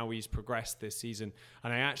on how he's progressed this season.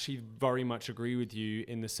 And I actually very much agree with you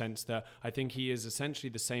in the sense that I think he is essentially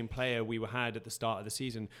the same player we had at the start of the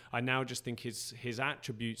season. I now just think his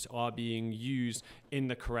attributes are being used in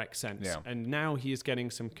the correct sense. Yeah. And now he is getting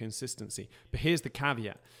some consistency. But here's the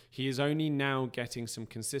caveat. He is only now getting some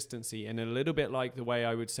consistency, and a little bit like the way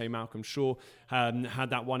I would say Malcolm Shaw had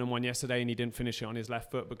that one-on-one yesterday and he didn't finish it on his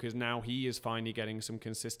left foot because now he is finally getting some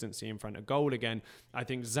consistency in front of goal again. I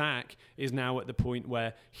think Zach is now at the point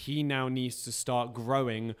where he now needs to start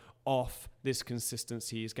growing off this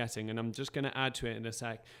consistency he's getting. And I'm just going to add to it in a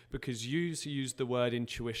sec because you used the word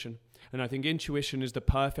intuition. And I think intuition is the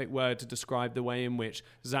perfect word to describe the way in which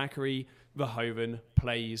Zachary Verhoeven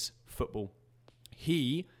plays football.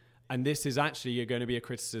 And this is actually going to be a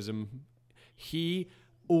criticism, he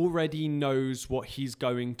already knows what he's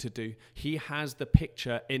going to do. He has the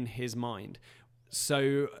picture in his mind.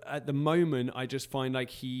 So at the moment, I just find like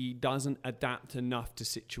he doesn't adapt enough to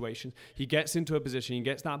situations. He gets into a position, he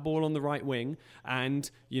gets that ball on the right wing, and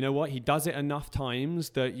you know what? He does it enough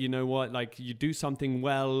times that, you know what, like you do something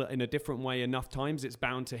well in a different way enough times, it's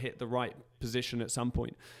bound to hit the right position at some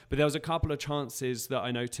point. But there was a couple of chances that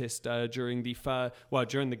I noticed during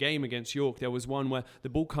the game against York. There was one where the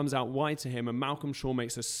ball comes out wide to him and Malcolm Shaw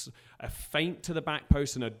makes a feint to the back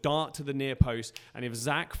post and a dart to the near post, and if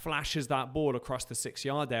Zach flashes that ball across the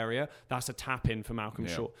 6-yard area, that's a tap in for Malcolm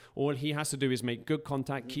Shaw. All he has to do is make good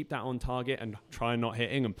contact, keep that on target, and try and not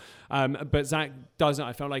hit Ingham. But Zach doesn't.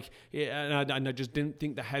 I felt like, and I just didn't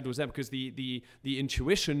think the head was there because the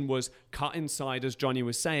intuition was cut inside, as Johnny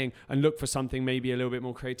was saying, and look for something maybe a little bit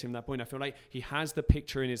more creative at that point. I feel like he has the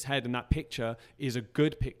picture in his head, and that picture is a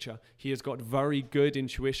good picture. He has got very good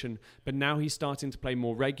intuition, but now he's starting to play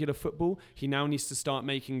more regular football. He now needs to start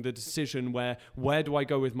making the decision where do I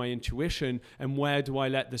go with my intuition and where do I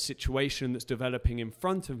let the situation that's developing in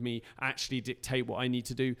front of me actually dictate what I need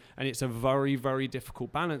to do. And it's a very, very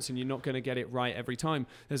difficult balance, and you're not going to get it right every time.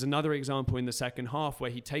 There's another example in the second half where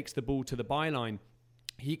he takes the ball to the byline.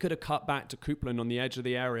 He could have cut back to Coupland on the edge of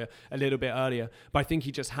the area a little bit earlier, but I think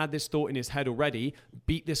he just had this thought in his head already,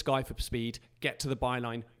 beat this guy for speed, get to the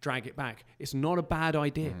byline, drag it back. It's not a bad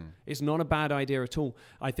idea. It's not a bad idea at all.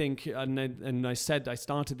 I think, and I said I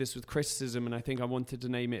started this with criticism, and I think I wanted to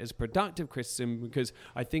name it as productive criticism because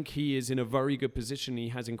I think he is in a very good position. He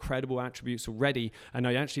has incredible attributes already, and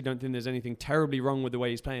I actually don't think there's anything terribly wrong with the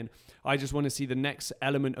way he's playing. I just want to see the next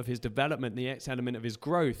element of his development, the next element of his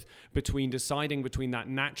growth between that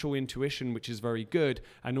natural intuition, which is very good,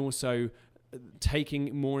 and also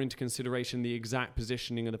taking more into consideration the exact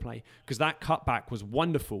positioning of the play, because that cutback was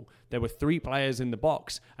wonderful. There were 3 players in the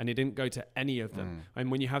box and it didn't go to any of them.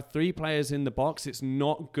 And when you have 3 players in the box, it's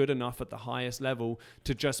not good enough at the highest level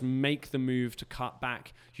to just make the move to cut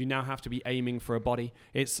back. You now have to be aiming for a body.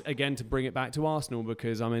 It's, again, to bring it back to Arsenal,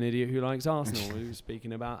 because I'm an idiot who likes Arsenal. We're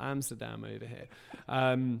speaking about Amsterdam over here.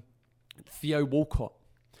 Theo Walcott.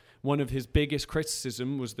 One of his biggest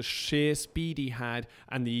criticism was the sheer speed he had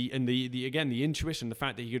and the intuition, the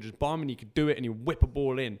fact that he could just bomb and he could do it and he would whip a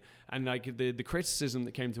ball in. And like the criticism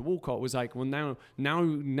that came to Walcott was like, well, now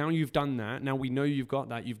you've done that. Now we know you've got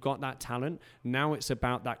that talent. Now it's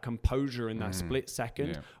about that composure in that split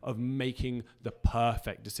second of making the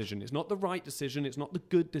perfect decision. It's not the right decision. It's not the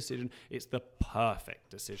good decision. It's the perfect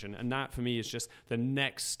decision. And that for me is just the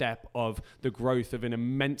next step of the growth of an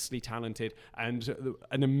immensely talented and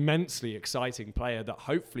an immensely exciting player that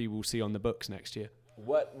hopefully we'll see on the books next year.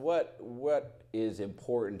 What is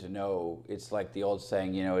important to know? It's like the old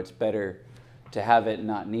saying, it's better to have it and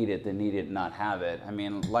not need it than need it and not have it. I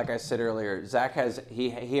mean, like I said earlier, Zach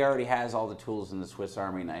he already has all the tools in the Swiss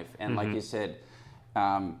Army knife, and like you said,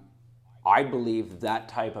 I believe that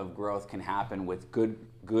type of growth can happen with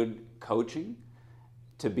good coaching.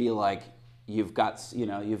 To be like, you've got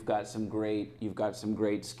some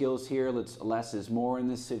great skills here. Less is more in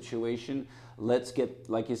this situation. Let's get,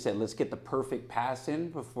 like you said, let's get the perfect pass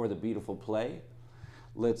in before the beautiful play.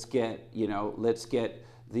 Let's get the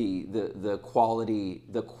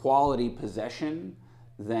quality possession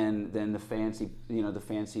than the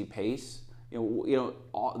fancy pace.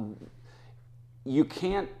 You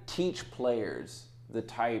can't teach players the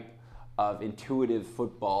type of intuitive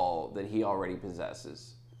football that he already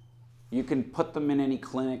possesses. You can put them in any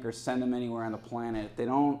clinic or send them anywhere on the planet. If they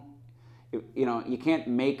don't, you can't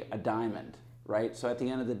make a diamond, right? So at the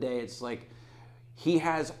end of the day, it's like he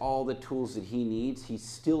has all the tools that he needs. He's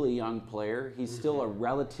still a young player. He's still a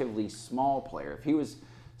relatively small player. If he was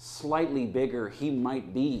slightly bigger, he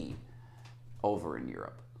might be over in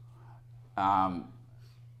Europe.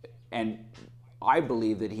 And I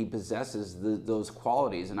believe that he possesses those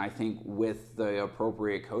qualities. And I think with the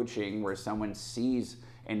appropriate coaching where someone sees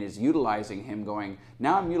and is utilizing him going,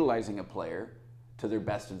 now I'm utilizing a player to their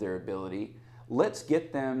best of their ability. Let's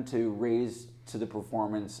get them to raise to the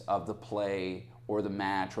performance of the play or the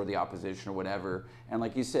match or the opposition or whatever. And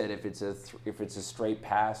like you said, if it's a straight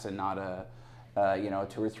pass and not a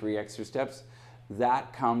 2 or 3 extra steps,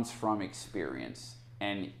 that comes from experience.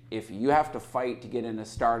 And if you have to fight to get in a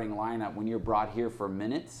starting lineup when you're brought here for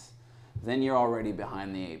minutes, then you're already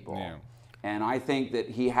behind the 8 ball. Yeah. And I think that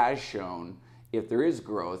he has shown, if there is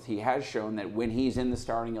growth, he has shown that when he's in the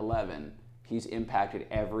starting 11, he's impacted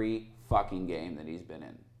every fucking game that he's been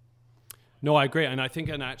in. No, I agree. And I think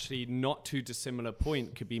an actually not too dissimilar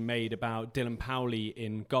point could be made about Dylan Powley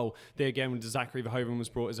in goal. There again, when Zachary Verhoeven was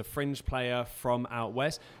brought as a fringe player from out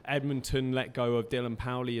west, Edmonton let go of Dylan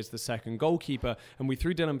Powley as the second goalkeeper. And we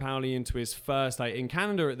threw Dylan Powley into his first, in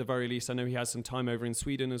Canada at the very least. I know he has some time over in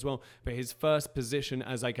Sweden as well, but his first position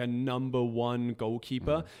as a number 1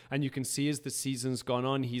 goalkeeper. And you can see as the season's gone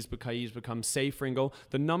on, he's become safer in goal.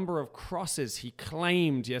 The number of crosses he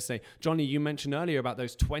claimed yesterday. Johnny, you mentioned earlier about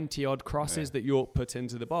those 20-odd crosses that York put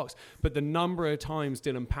into the box, but the number of times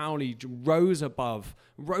Dylan Powley rose above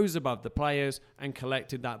the players and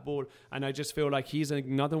collected that ball, and I just feel like he's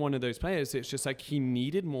another one of those players. It's just like he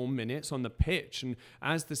needed more minutes on the pitch, and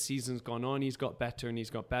as the season's gone on, he's got better and he's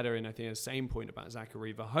got better. And I think the same point about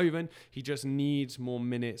Zachary Verhoeven, he just needs more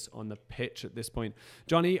minutes on the pitch at this point.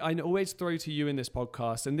 Johnny, I always throw to you in this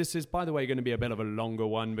podcast, and this is, by the way, going to be a bit of a longer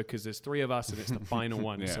one because there's 3 of us and it's the final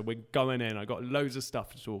one. So we're going in. I got loads of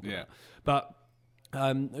stuff to talk about. But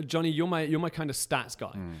Johnny, you're my kind of stats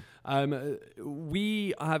guy.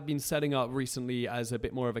 We have been setting up recently as a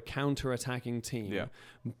bit more of a counter-attacking team. Yeah.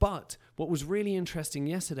 But what was really interesting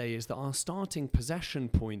yesterday is that our starting possession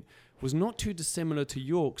point was not too dissimilar to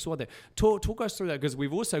York's, was it? Talk us through that, because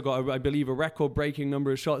we've also got, I believe, a record-breaking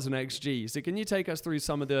number of shots in XG. So can you take us through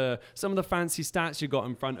some of the fancy stats you got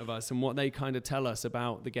in front of us and what they kind of tell us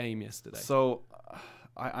about the game yesterday? So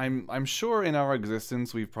I'm sure in our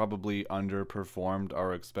existence we've probably underperformed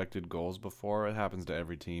our expected goals before. It happens to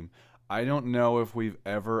every team. I don't know if we've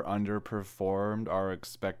ever underperformed our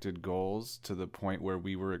expected goals to the point where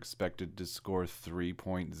we were expected to score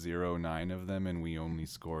 3.09 of them and we only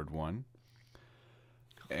scored 1.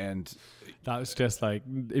 And that was just like,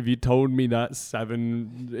 if you told me that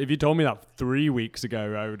 3 weeks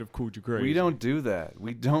ago, I would have called you crazy. We don't do that.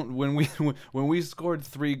 We don't. When we scored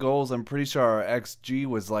 3 goals, I'm pretty sure our XG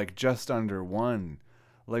was like just under 1.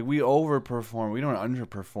 Like, we overperform. We don't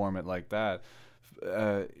underperform it like that.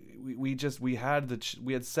 We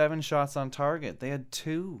had 7 shots on target. They had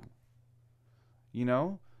 2. You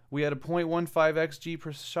know, we had a 0.15 XG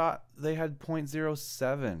per shot. They had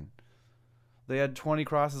 0.07. They had 20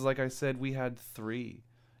 crosses, like I said. We had 3.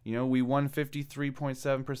 You know, we won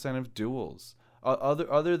 53.7% of duels.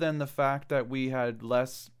 Other than the fact that we had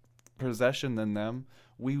less possession than them,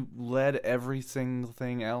 we led every single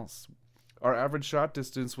thing else. Our average shot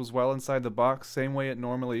distance was well inside the box, same way it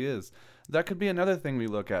normally is. That could be another thing we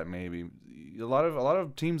look at maybe. A lot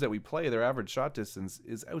of teams that we play, their average shot distance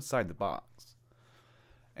is outside the box.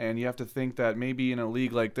 And you have to think that maybe in a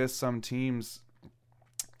league like this, some teams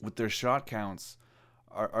with their shot counts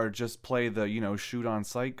are just play the, shoot on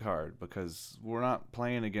sight card, because we're not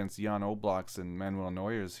playing against Jan Oblaks and Manuel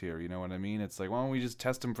Neuers here, you know what I mean? It's like, why don't we just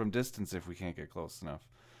test them from distance if we can't get close enough?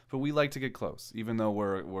 But we like to get close, even though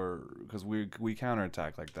because we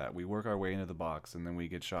counterattack like that. We work our way into the box, and then we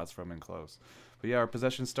get shots from in close. But yeah, our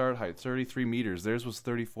possession start height, 33 meters. Theirs was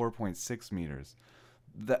 34.6 meters.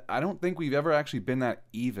 I don't think we've ever actually been that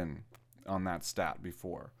even on that stat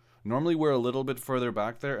before. Normally we're a little bit further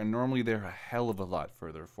back there, and normally they're a hell of a lot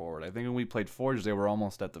further forward. I think when we played Forge, they were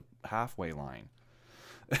almost at the halfway line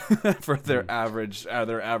for their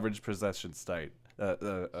average possession state.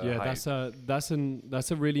 That's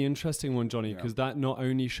a really interesting one, Johnny, because that not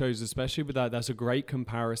only shows, especially with that's a great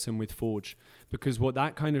comparison with Forge, because what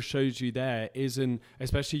that kind of shows you there isn't,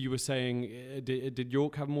 especially you were saying, did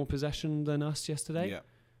York have more possession than us yesterday? Yeah.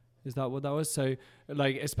 Is that what that was? So,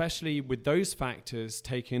 especially with those factors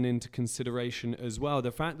taken into consideration as well,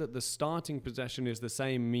 the fact that the starting possession is the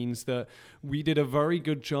same means that we did a very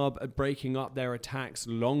good job at breaking up their attacks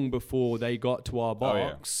long before they got to our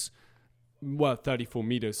box. Well, 34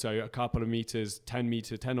 meters, so a couple of meters,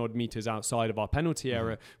 10 odd meters outside of our penalty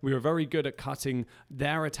area. We were very good at cutting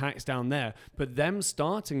their attacks down there. But them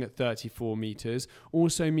starting at 34 meters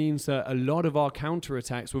also means that a lot of our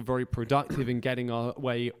counterattacks were very productive in getting our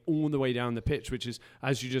way all the way down the pitch, which is,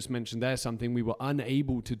 as you just mentioned there, something we were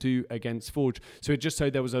unable to do against Forge. So it just so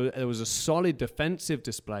there was a solid defensive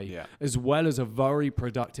display as well as a very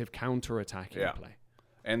productive counterattacking play.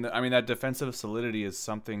 And that defensive solidity is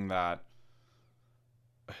something that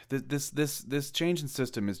this change in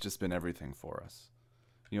system has just been everything for us.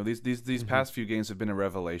 These past few games have been a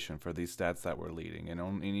revelation for these stats that we're leading,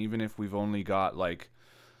 and even if we've only got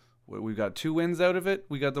we've got 2 wins out of it,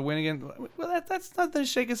 we got the win again. Well, that's not the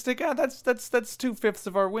shake a stick out. That's 2/5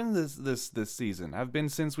 of our wins this season have been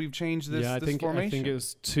since we've changed this formation. I think it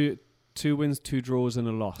was two wins, 2 draws, and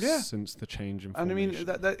a loss since the change in formation. And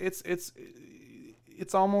I mean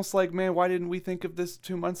it's almost like, man, why didn't we think of this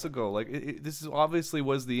 2 months ago? This obviously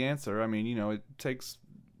was the answer. I mean, it takes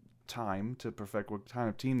time to perfect what kind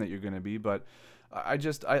of team that you're going to be. But I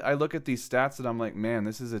look at these stats and I'm like, man,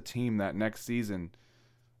 this is a team that next season,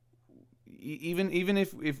 even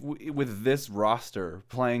if with this roster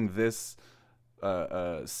playing this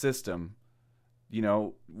system,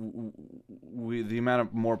 the amount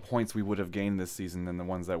of more points we would have gained this season than the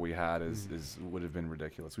ones that we had would have been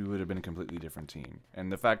ridiculous. We would have been a completely different team,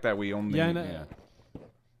 and the fact that we only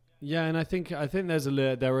and I think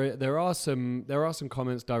there are some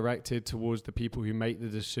comments directed towards the people who make the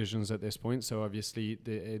decisions at this point. So obviously,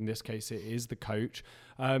 in this case, it is the coach.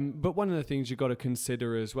 But one of the things you got to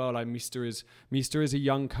consider as well, Meester is a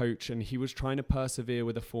young coach, and he was trying to persevere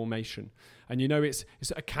with a formation. And it's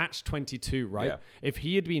a catch-22, right? Yeah. If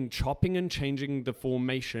he had been chopping and changing the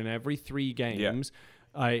formation every 3 games.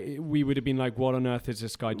 We would have been like, what on earth is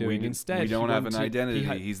this guy doing? Instead, we don't have an identity.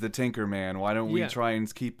 He's the Tinker Man. Why don't we try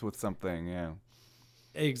and keep with something? Yeah.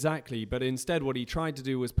 Exactly. But instead, what he tried to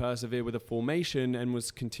do was persevere with a formation and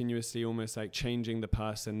was continuously almost like changing the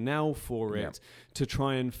personnel for it to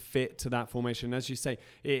try and fit to that formation. As you say,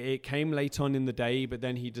 it came late on in the day, but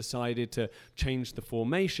then he decided to change the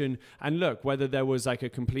formation. And look, whether there was like a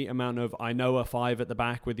complete amount of, I know a 5 at the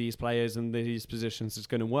back with these players and these positions is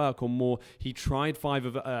going to work, or more, he tried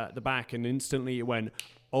 5 at the back and instantly it went,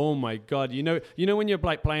 oh my God. You know when you're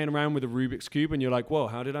like playing around with a Rubik's Cube and you're like, whoa,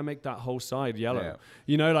 how did I make that whole side yellow?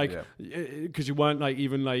 Because you weren't like,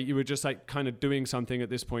 even like, you were just like kind of doing something at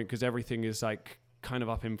this point because everything is like kind of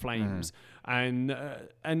up in flames. And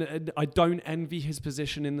I don't envy his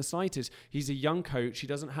position in the slightest. He's a young coach. He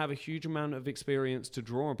doesn't have a huge amount of experience to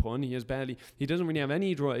draw upon. He doesn't really have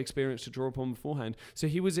any experience to draw upon beforehand. So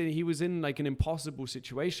he was in like an impossible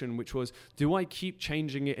situation, which was, do I keep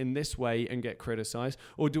changing it in this way and get criticized,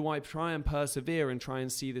 or do I try and persevere and try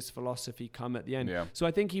and see this philosophy come at the end? Yeah. So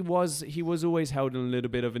I think he was always held in a little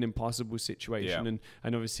bit of an impossible situation. Yeah.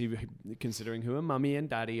 And obviously, considering who a mummy and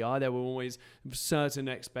daddy are, there were always certain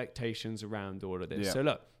expectations around all of this. Yeah. So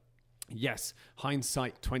look, yes,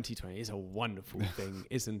 hindsight 2020 is a wonderful thing,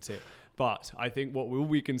 isn't it? But I think what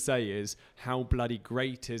we can say is, how bloody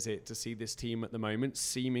great is it to see this team at the moment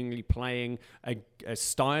seemingly playing a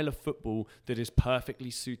style of football that is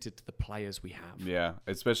perfectly suited to the players we have. Yeah,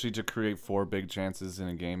 especially to create 4 big chances in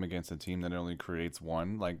a game against a team that only creates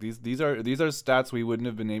 1. Like these are stats we wouldn't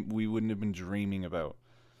have been dreaming about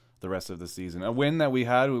the rest of the season. A win that we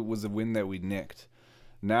had was a win that we nicked.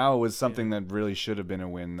 Now it was something that really should have been a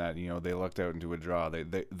win that, you know, they lucked out into a draw.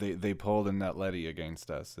 They pulled in that Letty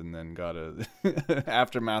against us and then got a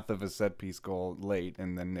aftermath of a set piece goal late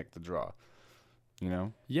and then nicked the draw. You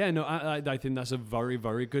know? Yeah, no, I think that's a very,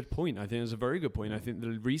 very good point. I think it's a very good point. I think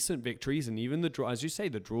the recent victories and even the draw, as you say,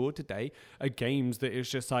 the draw today are games that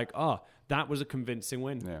it's just like, that was a convincing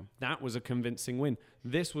win. Yeah. That was a convincing win.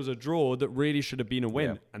 This was a draw that really should have been a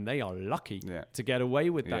win, Yeah. and they are lucky Yeah. to get away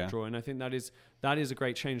with that Yeah. draw. And I think that is a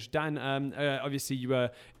great change. Dan, obviously you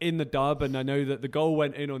were in the dub, and I know that the goal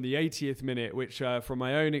went in on the 80th minute, which from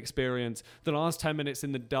my own experience, the last 10 minutes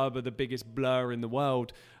in the dub are the biggest blur in the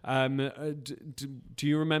world. Do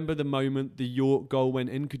you remember the moment the York goal went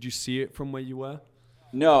in? Could you see it from where you were?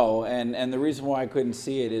 No, and the reason why I couldn't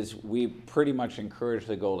see it is we pretty much encouraged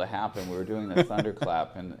the goal to happen. We were doing the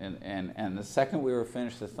thunderclap, and the second we were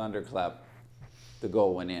finished the thunderclap, the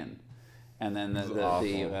goal went in, and then the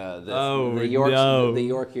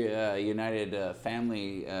York United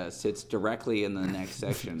family sits directly in the next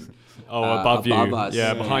section. Above you, us.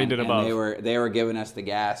 yeah, behind and above. They were giving us the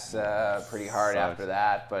gas pretty hard after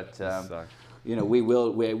that, but. You know, we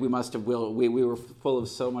were full of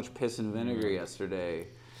so much piss and vinegar yesterday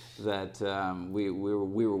that we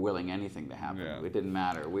were willing anything to happen. Yeah. It didn't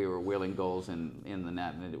matter. We were willing goals in the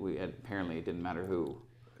net, and apparently it didn't matter who.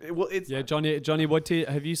 Johnny,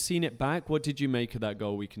 have you seen it back? What did you make of that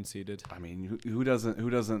goal we conceded? I mean, who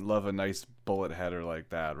doesn't love a nice bullet header like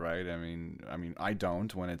that, right? I mean, I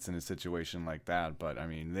don't when it's in a situation like that, but I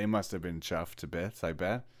mean, they must have been chuffed to bits, I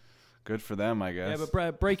bet. Good for them, I guess. Yeah,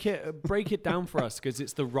 but break it down for us, because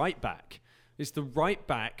it's the right back. It's the right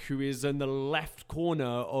back who is in the left corner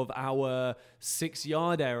of our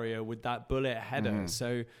 6-yard area with that bullet header. Mm-hmm.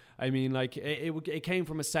 So, I mean, like it came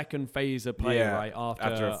from a second phase of play, right?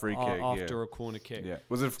 After a free kick, after a corner kick. Yeah.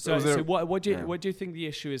 So what do you think the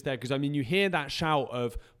issue is there? Because I mean, you hear that shout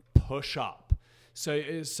of push up. So,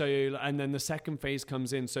 and then the second phase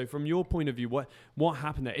comes in. So, from your point of view, what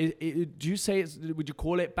happened there? Do you say would you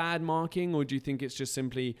call it bad marking, or do you think it's just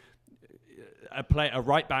simply a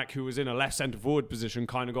right back who was in a left centre forward position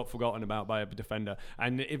kind of got forgotten about by a defender?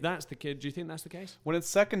 And if that's the case, do you think that's the case? When it's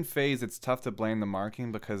second phase, it's tough to blame the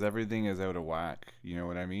marking because everything is out of whack. You know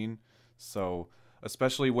what I mean? So,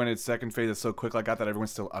 especially when it's second phase, it's so quick like that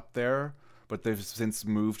everyone's still up there. But they've since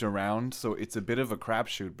moved around, so it's a bit of a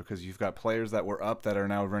crapshoot because you've got players that were up that are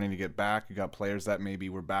now running to get back. You got players that maybe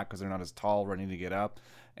were back because they're not as tall, running to get up,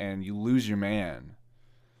 and you lose your man.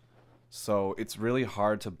 So it's really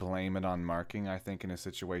hard to blame it on marking, I think, in a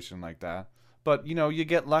situation like that. But you know, you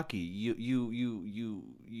get lucky. You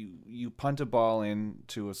punt a ball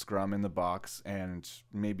into a scrum in the box, and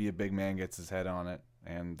maybe a big man gets his head on it,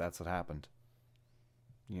 and that's what happened.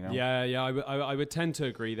 You know? Yeah, I would tend to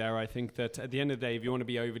agree there. I think that at the end of the day, if you want to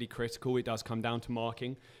be overly critical, it does come down to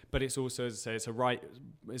marking. But it's also, as I say, it's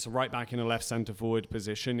a right back in a left centre forward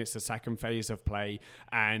position. It's the second phase of play,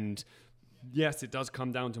 and yes, it does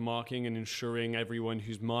come down to marking and ensuring everyone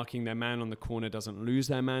who's marking their man on the corner doesn't lose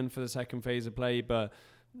their man for the second phase of play. But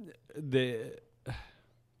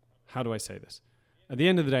how do I say this? At the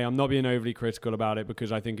end of the day, I'm not being overly critical about it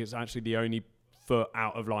because I think it's actually the only foot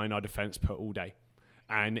out of line our defence put all day.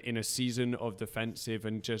 And in a season of defensive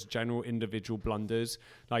and just general individual blunders,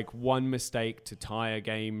 like one mistake to tie a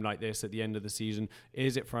game like this at the end of the season,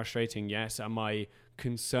 is it frustrating? Yes. Am I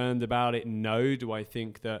concerned about it? No. Do I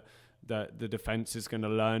think that the defense is going to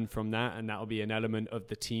learn from that, and that will be an element of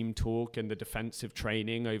the team talk and the defensive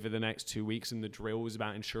training over the next 2 weeks, and the drills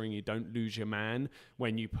about ensuring you don't lose your man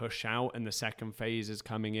when you push out and the second phase is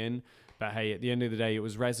coming in? But hey, at the end of the day, it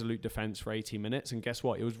was resolute defense for 80 minutes, and guess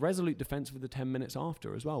what? It was resolute defense for the 10 minutes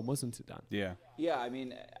after as well, wasn't it, Dan? Yeah. Yeah, I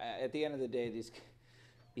mean, at the end of the day, these,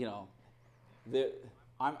 you know,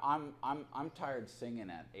 I'm tired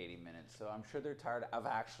singing at 80 minutes, so I'm sure they're tired of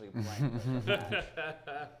actually playing the match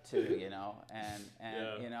too, you know. And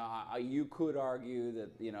yeah. You know, you could argue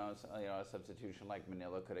that you know a substitution like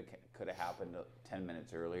Manila could have happened 10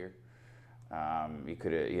 minutes earlier. You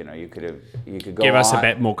could go give us on. a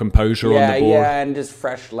bit more composure on the board. Yeah, and just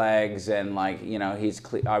fresh legs, and like you know, he's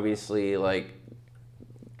obviously like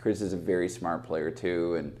Chris is a very smart player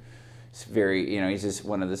too, and it's very he's just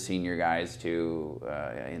one of the senior guys too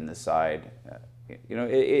in the side.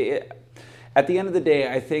 At the end of the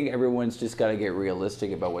day, I think everyone's just got to get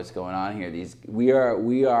realistic about what's going on here.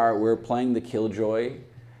 We're playing the Killjoy.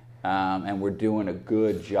 And we're doing a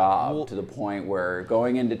good job to the point where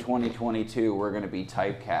going into 2022, we're going to be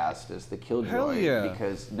typecast as the Killjoy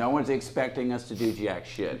because no one's expecting us to do jack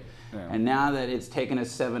shit. Yeah. And now that it's taken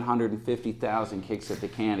us 750,000 kicks at the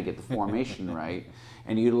can to get the formation right,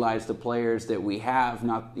 and utilize the players that we have,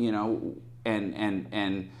 not and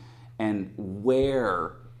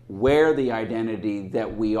wear the identity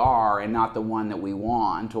that we are, and not the one that we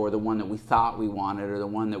want, or the one that we thought we wanted, or the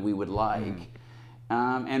one that we would like.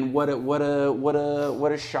 And what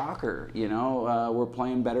a shocker! We're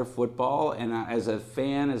playing better football, and as a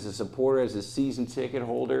fan, as a supporter, as a season ticket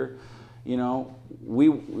holder, we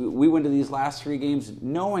went to these last 3 games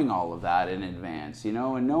knowing all of that in advance,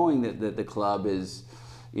 and knowing that the club is,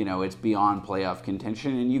 it's beyond playoff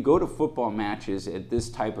contention. And you go to football matches at this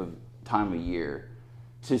time of year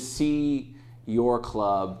to see your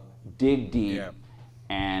club dig deep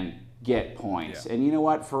and get points. And you know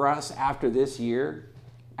what? For us, after this year,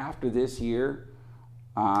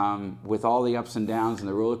 with all the ups and downs and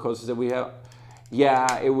the roller coasters that we have,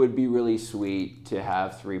 it would be really sweet to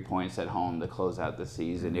have 3 points at home to close out the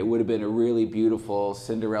season. It would have been a really beautiful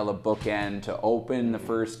Cinderella bookend to open the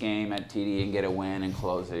first game at TD and get a win, and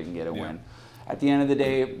close it and get a win. At the end of the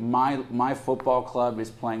day, my football club is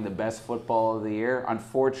playing the best football of the year,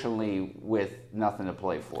 unfortunately with nothing to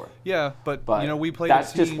play for. Yeah, but we played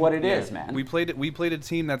that's a team, just what it is, man. We played a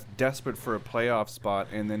team that's desperate for a playoff spot,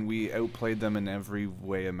 and then we outplayed them in every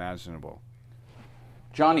way imaginable.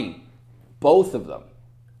 Johnny, both of them.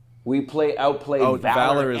 We outplayed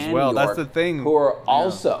Valor as and well. York, That's the thing. Who are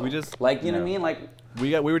also we just what I mean? Like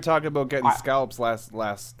we were talking about getting scalps last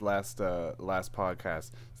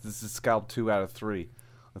podcast. This is scalp 2 out of 3.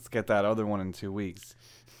 Let's get that other one in 2 weeks.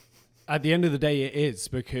 At the end of the day, it is,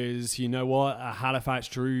 because you know what? Halifax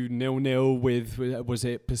drew 0-0 with, was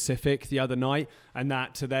it Pacific the other night? And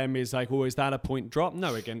that to them is like, is that a point drop?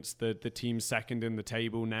 No, against the team second in the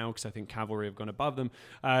table now, because I think Cavalry have gone above them.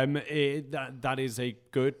 That is a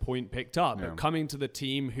good point picked up. Yeah. But coming to the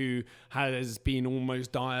team who has been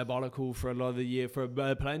almost diabolical for a lot of the year for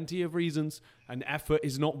plenty of reasons, and effort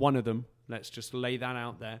is not one of them. Let's just lay that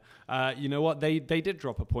out there. You know what? They did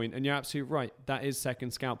drop a point, and you're absolutely right. That is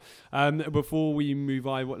second scalp. Before we move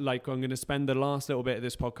on, I'm going to spend the last little bit of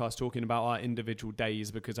this podcast talking about our individual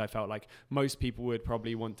days, because I felt like most people would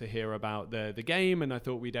probably want to hear about the game, and I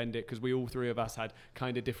thought we'd end it because we all 3 of us had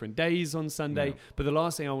kind of different days on Sunday. Yeah. But the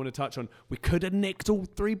last thing I want to touch on, we could have nicked all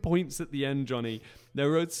 3 points at the end, Johnny. There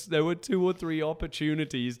were 2 or 3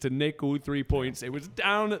 opportunities to nick all 3 points. It was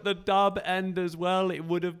down at the dub end as well. It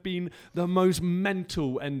would have been the most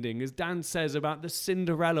mental ending, as Dan says about the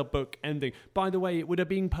Cinderella book ending. By the way, it would have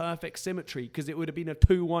been perfect symmetry, because it would have been a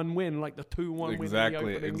 2-1 win, like the 2-1 win in the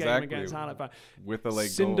opening game against Halifax. With the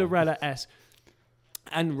late Cinderella-esque.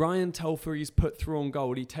 And Ryan Telfer, he's put through on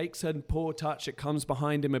goal. He takes a poor touch. It comes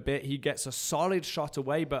behind him a bit. He gets a solid shot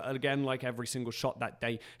away. But again, like every single shot that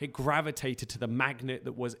day, it gravitated to the magnet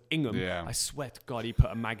that was Ingham. Yeah. I swear to God, he put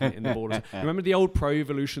a magnet in the ball. Remember the old Pro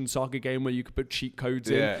Evolution Soccer game where you could put cheat codes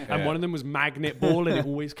in? And one of them was magnet ball, and it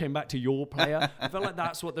always came back to your player. I felt like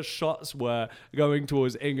that's what the shots were going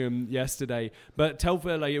towards Ingham yesterday. But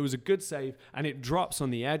Telfer, it was a good save, and it drops on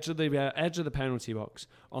the edge of the penalty box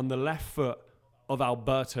on the left foot of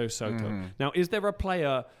Alberto Soto. Mm-hmm. Now, is there a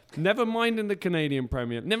player, never mind in the Canadian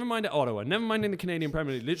Premier, never mind at Ottawa, never mind in the Canadian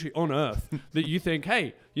Premier League, literally on earth, that you think,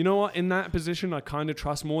 hey, you know what, in that position, I kind of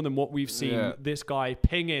trust more than what we've seen this guy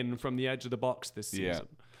ping in from the edge of the box this season? Yeah.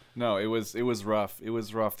 No, it was rough. It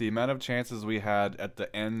was rough. The amount of chances we had at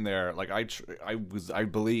the end there, like I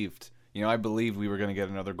believed, I believed we were going to get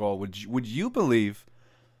another goal. Would you believe?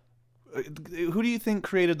 Who do you think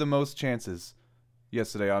created the most chances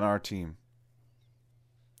yesterday on our team?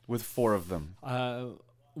 With 4 of them.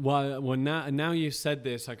 Well, now you've said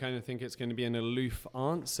this, I kind of think it's going to be an aloof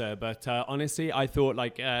answer. But honestly, I thought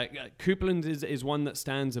Coupland is one that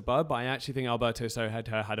stands above. But I actually think Alberto Soto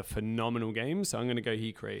had a phenomenal game. So I'm going to go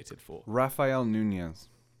he created 4. Rafael Nunez.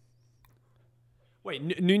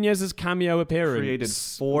 Wait, Nunez's cameo appearance. Created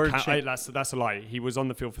 4 chances. That's a lie. He was on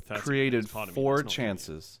the field for 30 Created 4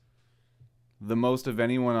 chances. The most of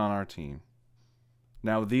anyone on our team.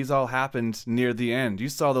 Now, these all happened near the end. You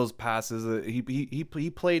saw those passes. He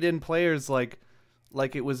played in players like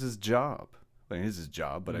it was his job. I mean, it's his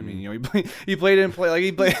job, but I mean, he played in play like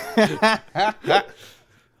he played.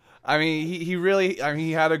 I mean, he really. I mean,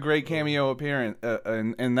 he had a great cameo appearance,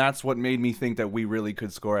 and that's what made me think that we really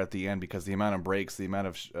could score at the end, because the amount of breaks, the amount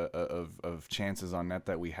of chances on net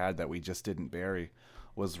that we had that we just didn't bury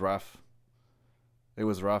was rough. It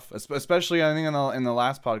was rough, especially I think in the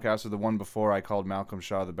last podcast or the one before, I called Malcolm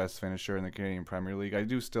Shaw the best finisher in the Canadian Premier League. I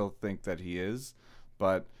do still think that he is,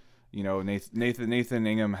 but Nathan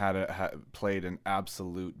Ingham had played an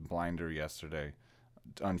absolute blinder yesterday.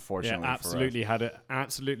 unfortunately,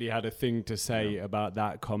 absolutely had a thing to say about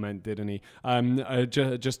that comment, didn't he?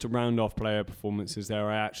 Just to round off player performances there,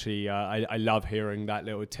 I love hearing that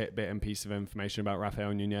little tidbit and piece of information about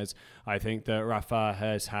Rafael Nunez. I think that Rafa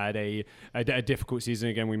has had a difficult season.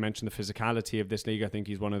 Again, we mentioned the physicality of this league. I think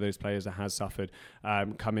he's one of those players that has suffered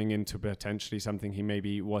coming into potentially something he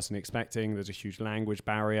maybe wasn't expecting. There's a huge language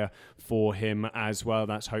barrier for him as well.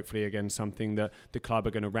 That's hopefully, again, something that the club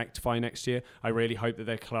are going to rectify next year. I really hope that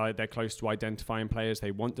they're close to identifying players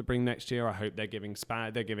they want to bring next year. I hope they're giving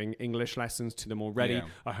English lessons to them already. Yeah.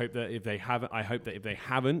 I hope that if they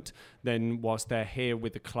haven't, then whilst they're here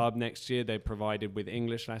with the club next year, they're provided with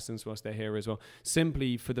English lessons whilst they're here as well.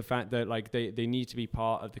 Simply for the fact that like they need to be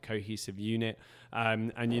part of the cohesive unit.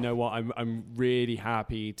 And you know what? I'm really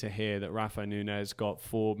happy to hear that Rafa Nunez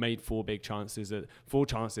made four chances at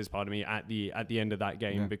the end of that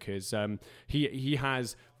game, because he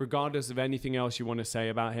has, regardless of anything else you want to say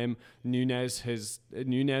about him, Nunez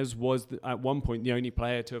was at one point the only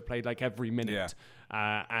player to have played like every minute.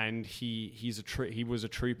 And he was a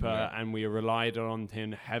trooper, and we relied on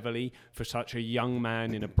him heavily for such a young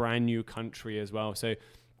man in a brand new country as well. So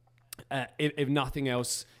if nothing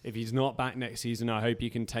else, if he's not back next season, I hope you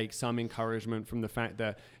can take some encouragement from the fact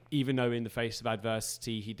that even though in the face of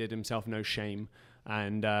adversity, he did himself no shame.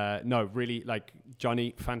 And really, like,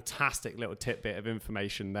 Johnny, fantastic little tidbit of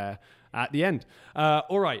information there at the end.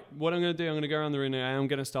 All right, what I'm going to do, I'm going to go around the room, and I'm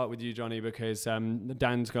going to start with you, Johnny, because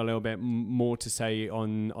Dan's got a little bit more to say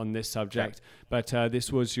on this subject. But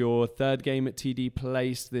this was your third game at TD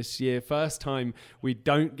Place this year. First time we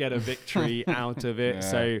don't get a victory out of it.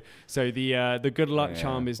 So the good luck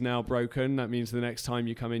charm is now broken. That means the next time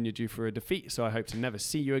you come in, you're due for a defeat. So I hope to never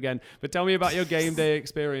see you again. But tell me about your game day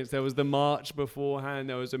experience. There was the march beforehand.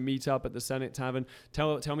 There was a meet-up at the Senate Tavern.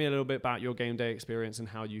 Tell me a little bit about your game day experience and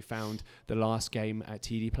how you found the last game at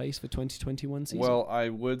TD Place for 2021 season. Well, I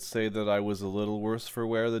would say that I was a little worse for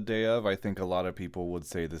wear the day of. I think a lot of people would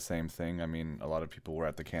say the same thing. I mean, a lot of people were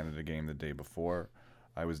at the Canada game the day before.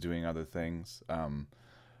 I was doing other things.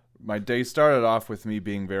 My day started off with me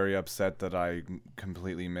being very upset that I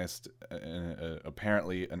completely missed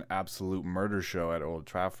apparently an absolute murder show at Old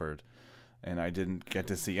Trafford, and I didn't get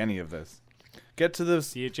to see any of this.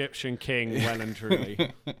 The Egyptian king, well and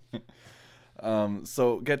truly.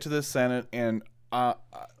 So get to the Senate, and I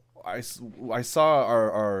saw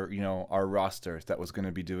our roster that was going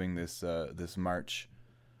to be doing this march.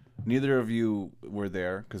 Neither of you were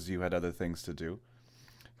there because you had other things to do.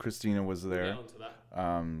 Christina was there.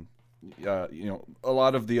 A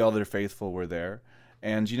lot of the other faithful were there,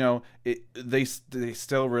 and they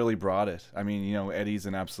still really brought it. I mean, Eddie's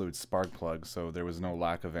an absolute spark plug, so there was no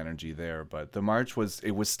lack of energy there. But the march was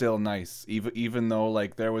still nice, even though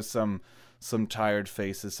like there was some tired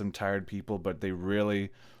faces, some tired people, but they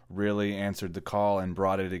really answered the call and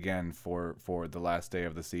brought it again for the last day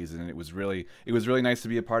of the season. And it was really nice to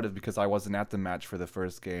be a part of, because I wasn't at the match for the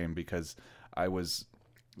first game because I was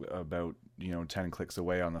about 10 clicks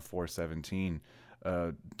away on the 417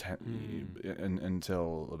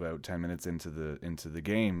 until about 10 minutes into the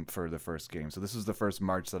game for the first game. So this was the first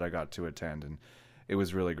march that I got to attend, and it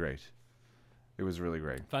was really great. It was really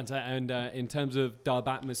great. Fantastic. And in terms of Dub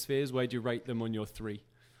atmospheres, where do you rate them on your 3?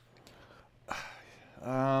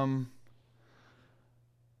 That's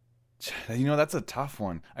a tough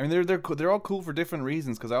one. I mean, they're all cool for different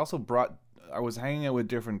reasons, because I was hanging out with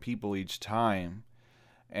different people each time,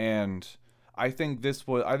 and I think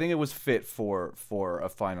it was fit for a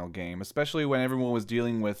final game, especially when everyone was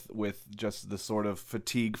dealing with just the sort of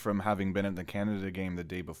fatigue from having been at the Canada game the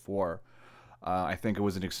day before. I think it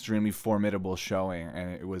was an extremely formidable showing,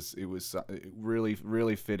 and it was really,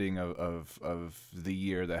 really fitting of the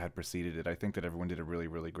year that had preceded it. I think that everyone did a really,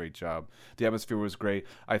 really great job. The atmosphere was great.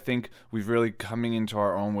 I think we've really coming into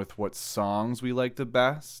our own with what songs we like the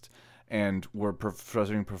best, and we're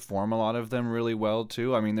starting to perform a lot of them really well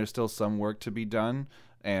too. I mean, there's still some work to be done,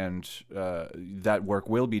 and that work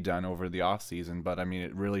will be done over the off season. But I mean,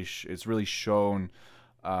 it's really shown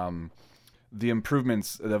the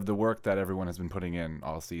improvements of the work that everyone has been putting in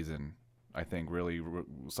all season. I think really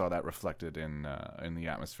saw that reflected in the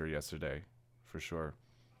atmosphere yesterday, for sure.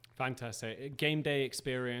 Fantastic. Game day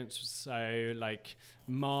experience, so like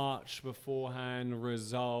march beforehand,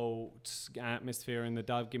 results, atmosphere in the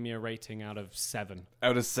Dove. Give me a rating out of 7.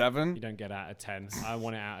 Out of 7? You don't get out of 10. I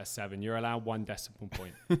want it out of 7. You're allowed 1 decimal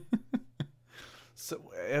point.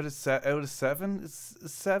 So out of 7, it's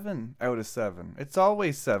 7 out of 7. It's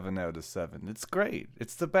always 7 out of 7. It's great.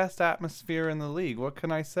 It's the best atmosphere in the league. What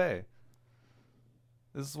can I say?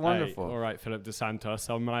 This is wonderful. Hey, all right, Philip DeSantos.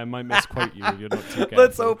 I might misquote you if you're not too careful.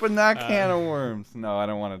 Let's open that can of worms. No, I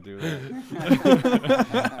don't want to do that.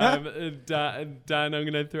 Dan, I'm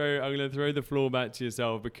gonna throw the floor back to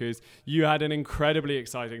yourself because you had an incredibly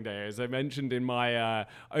exciting day. As I mentioned in my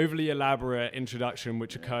overly elaborate introduction,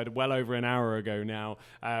 which occurred well over an hour ago now,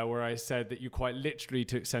 where I said that you quite literally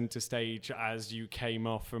took center stage as you came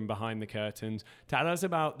off from behind the curtains. Tell us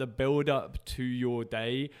about the build up to your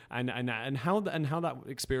day and how that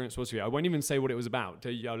experience was for you. I won't even say what it was about.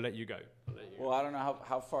 I'll let you go. Well, I don't know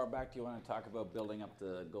how far back do you want to talk about building up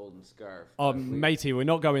the golden scarf? Matey, we're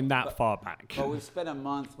not going that far back. Well, we spent a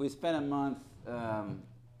month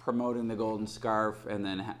promoting the golden scarf,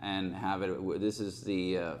 and have it. This is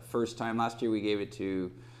the first time. Last year we gave it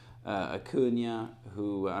to Acuna,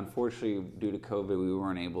 who unfortunately due to COVID we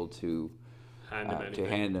weren't able to hand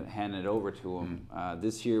it over to him.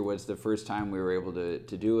 This year was the first time we were able to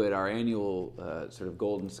do it. Our annual sort of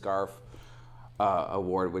golden scarf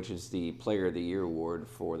award, which is the Player of the Year award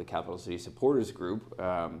for the Capital City Supporters Group.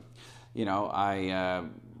 You know,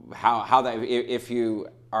 how that, if you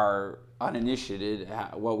are uninitiated,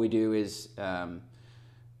 what we do is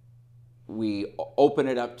we open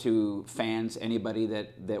it up to fans, anybody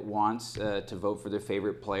that wants to vote for their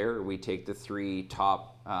favorite player. We take the 3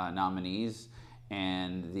 top nominees,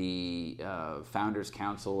 and the Founders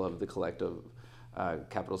Council of the collective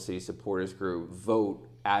Capital City Supporters Group vote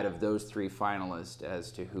out of those 3 finalists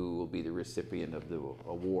as to who will be the recipient of the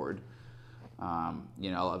award.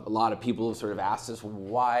 You know, a lot of people have sort of asked us,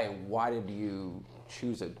 why did you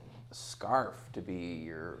choose a scarf to be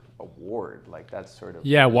your award? Like, that's sort of...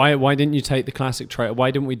 Yeah, why didn't you take the classic trophy?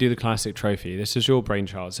 Why didn't we do the classic trophy? This is your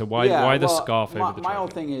brainchild, so why the scarf over the trophy? My whole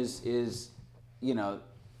thing is, you know,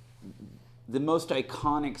 the most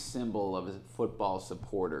iconic symbol of a football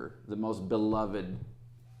supporter, the most beloved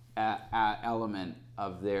element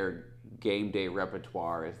of their game day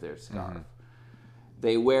repertoire is their scarf. Mm-hmm.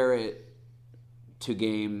 They wear it to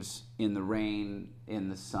games in the rain, in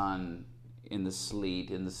the sun, in the sleet,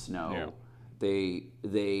 in the snow. Yeah.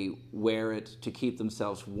 They wear it to keep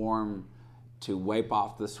themselves warm, to wipe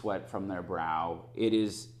off the sweat from their brow. It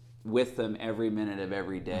is with them every minute of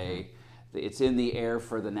every day. Mm-hmm. It's in the air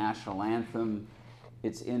for the national anthem.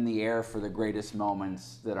 It's in the air for the greatest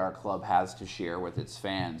moments that our club has to share with its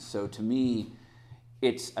fans. So to me,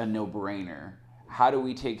 it's a no-brainer. How do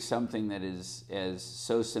we take something that is as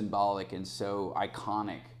so symbolic and so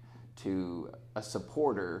iconic to a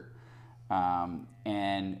supporter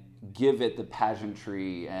and give it the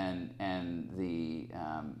pageantry and the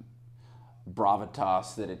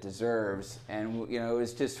gravitas that it deserves? And, you know,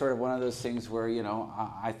 it's just sort of one of those things where, you know,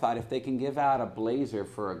 I thought if they can give out a blazer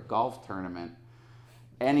for a golf tournament,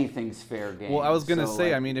 anything's fair game. Well, I was going to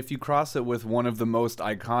say, I mean, if you cross it with one of the most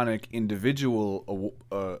iconic individual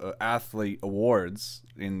athlete awards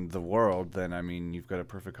in the world, then, I mean, you've got a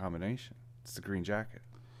perfect combination. It's the green jacket.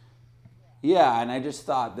 Yeah, and I just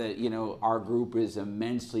thought that, you know, our group is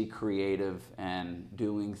immensely creative, and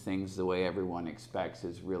doing things the way everyone expects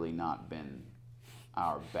has really not been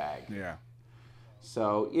our bag. Yeah.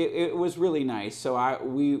 So it was really nice. So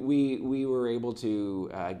we were able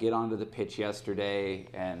to get onto the pitch yesterday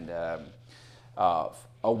and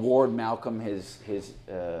award Malcolm his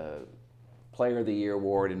Player of the Year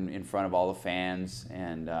award in front of all the fans.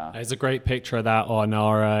 And there's a great picture of that on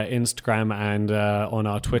our Instagram and on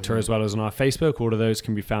our Twitter, as well as on our Facebook. All of those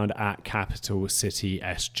can be found at Capital City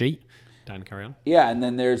SG. Dan, carry on. Yeah, and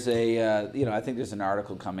then there's a you know, I think there's an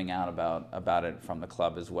article coming out about it from the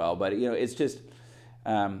club as well. But, you know, it's just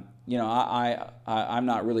you know, I'm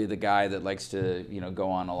not really the guy that likes to, you know, go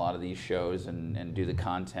on a lot of these shows and do the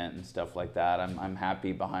content and stuff like that. I'm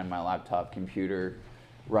happy behind my laptop computer,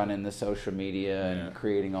 running the social media and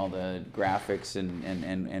creating all the graphics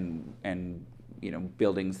and you know,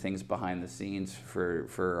 building things behind the scenes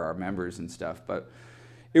for our members and stuff. But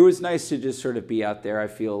it was nice to just sort of be out there. I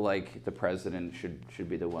feel like the president should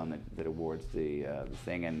be the one that awards the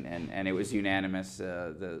thing, and it was unanimous.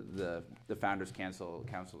 The Founders Council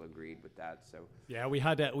agreed with that. So yeah,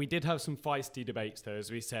 we did have some feisty debates though, as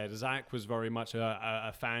we said. Zach was very much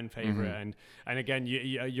a fan favorite, and again,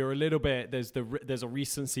 you're a little bit there's a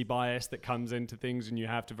recency bias that comes into things, and you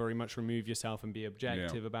have to very much remove yourself and be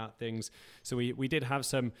objective about things. So we did have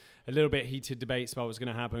a little bit heated debates about what's going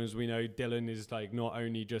to happen, as we know Dylan is like not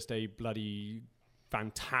only just a bloody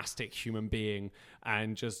fantastic human being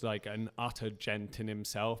and just like an utter gent in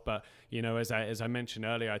himself. But, you know, as I mentioned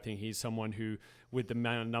earlier, I think he's someone who, with the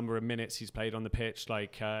number of minutes he's played on the pitch,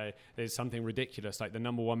 like there's something ridiculous, like the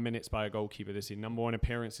number 1 minutes by a goalkeeper this season, number 1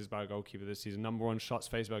 appearances by a goalkeeper this season, number 1 shots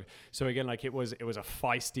faced by. So again, like it was a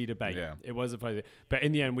feisty debate. Yeah. It was a feisty, but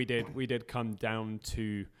in the end, we did come down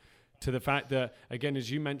to the fact that, again, as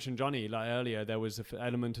you mentioned, Johnny, like earlier, there was an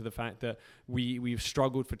element to the fact that we've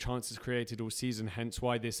struggled for chances created all season, hence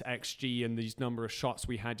why this XG and these number of shots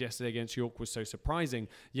we had yesterday against York was so surprising.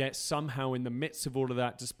 Yet somehow in the midst of all of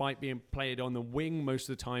that, despite being played on the wing most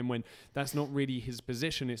of the time when that's not really his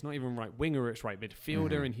position, it's not even right winger, it's right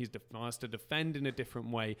midfielder, and he's asked to defend in a different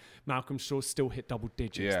way, Malcolm Shaw still hit double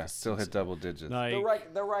digits. Yeah, still hit double digits.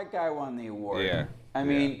 Like, The right guy won the award. Yeah. I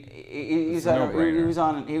mean, he's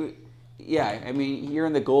no-brainer. Yeah, I mean, you're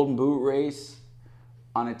in the Golden Boot race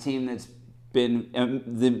on a team that's been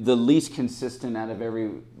the least consistent out of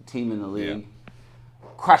every team in the league. Yeah.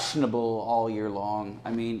 Questionable all year long.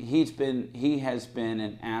 I mean, he has been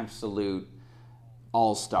an absolute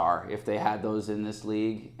all-star if they had those in this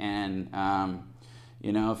league. And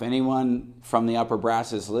you know, if anyone from the upper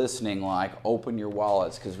brass is listening, like, open your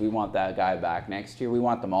wallets, because we want that guy back next year. We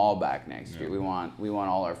want them all back next year. We want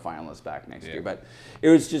all our finalists back next year. But it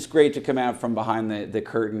was just great to come out from behind the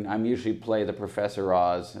curtain. I'm usually play the Professor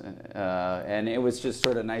Oz, and it was just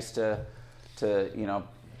sort of nice to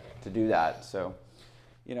do that. So,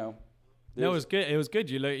 you know. No, it was good. It was good.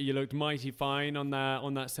 You looked mighty fine on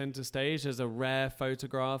that center stage. There's a rare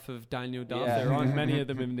photograph of Daniel Duff. Yeah. There aren't many of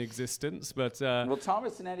them in existence, but well,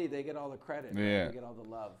 Thomas and Eddie, they get all the credit. Yeah. They get all the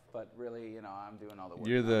love. But really, you know, I'm doing all the work.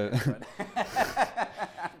 You're the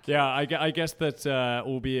yeah. I guess that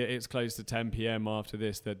albeit it's close to 10 p.m. after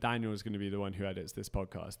this, that Daniel is going to be the one who edits this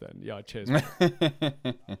podcast. Then, yeah, cheers.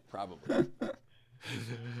 Probably.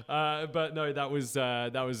 But no, that was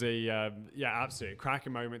a absolutely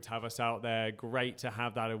cracking moment to have us out there. Great to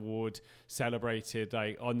have that award celebrated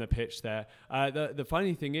like on the pitch there. The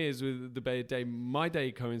funny thing is, with the day my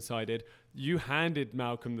day coincided, you handed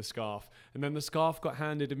Malcolm the scarf, and then the scarf got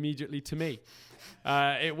handed immediately to me.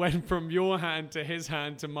 It went from your hand to his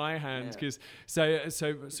hand to my hand. So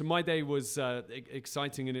my day was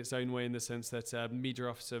exciting in its own way, in the sense that media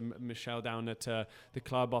officer Michelle down at the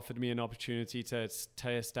club offered me an opportunity to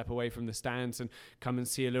take a step away from the stands and come and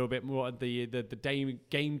see a little bit more what the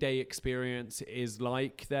game day experience is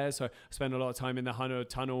like there. So I spent a lot of time in the Hunter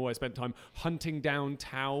Tunnel. I spent time hunting down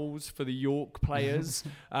towels for the York players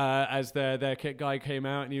as their kit guy came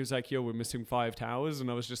out, and he was like, "Yo, we're missing 5 towels,"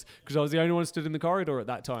 and I was just, because I was the only one stood in the corridor at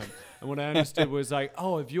that time, and what I understood was like,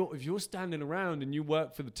 oh, if you're standing around and you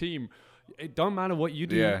work for the team, it don't matter what you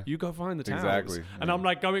do, you go find the towels. Exactly. And I'm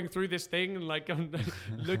like going through this thing and like I'm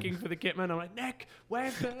looking for the kit man. I'm like, Nick, where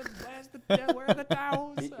are the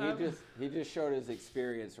towels? He just showed his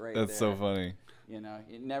experience right there. That's so funny. You know,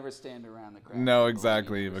 you never stand around the crowd. No,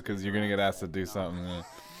 exactly, because you're gonna get asked to do something.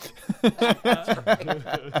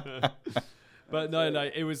 But no,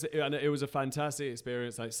 like it was a fantastic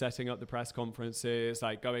experience, like setting up the press conferences,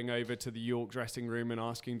 like going over to the York dressing room and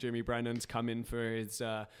asking Jimmy Brennan to come in for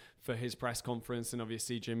his press conference. And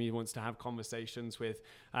obviously Jimmy wants to have conversations with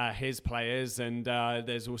his players, and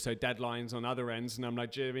there's also deadlines on other ends. And I'm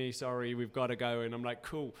like, Jimmy, sorry, we've got to go. And I'm like,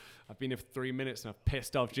 cool. I've been here for 3 minutes and I've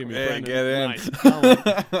pissed off Jimmy Brennan. Get in.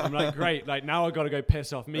 Like, I'm like, great. Like now I've got to go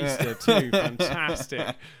piss off Meester too. Fantastic.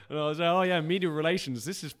 And I was like, oh yeah, media relations.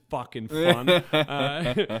 This is fucking fun.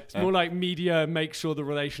 It's more like media make sure the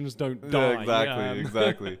relations don't die. Yeah,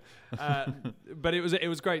 exactly. But it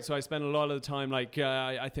was great. So I spent a lot of the time, like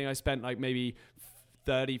I think I spent like maybe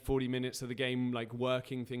 30-40 minutes of the game like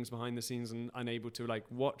working things behind the scenes and unable to like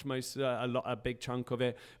watch a big chunk of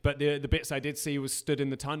it. But the bits I did see was stood in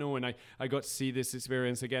the tunnel, and I got to see this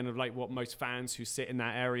experience again of like what most fans who sit in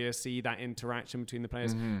that area see, that interaction between the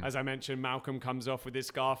players. As I mentioned, Malcolm comes off with his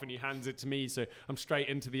scarf and he hands it to me, so I'm straight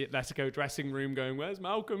into the Atletico dressing room going, where's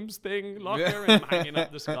Malcolm's locker? And I'm hanging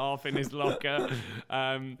up the scarf in his locker.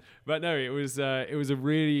 But no, it was a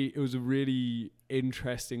really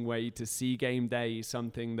interesting way to see game day,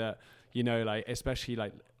 something that, you know, like especially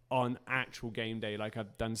like on actual game day, like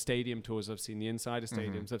I've done stadium tours, I've seen the inside of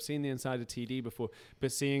stadiums, I've seen the inside of TD before,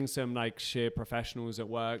 but seeing some like sheer professionals at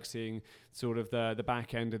work, seeing sort of the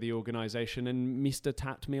back end of the organization, and Meester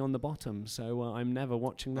tapped me on the bottom, so I'm never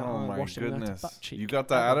watching that. Oh my goodness, that butt cheek. You got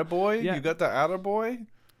the attaboy? Yeah. You got the attaboy?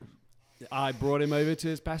 I brought him over to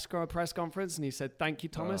his press conference and he said, thank you,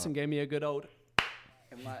 Thomas, and gave me a good old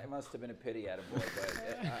It must have been a pity at a boy,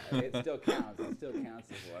 but it still counts. It still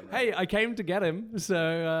counts as one. Right? Hey, I came to get him,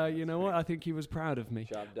 so you know what? I think he was proud of me.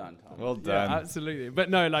 Job done, Tom. Well done. Yeah, absolutely. But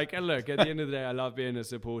no, like, look, at the end of the day, I love being a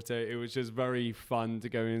supporter. It was just very fun to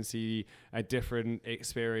go and see a different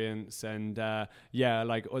experience. And yeah,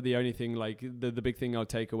 like, or the only thing, like, the big thing I'll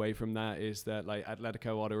take away from that is that, like,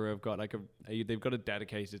 Atletico Ottawa have got like they've got a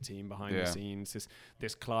dedicated team behind the scenes.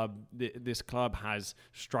 This club has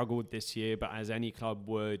struggled this year, but as any club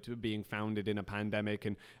would, being founded in a pandemic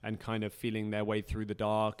and kind of feeling their way through the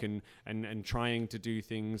dark and trying to do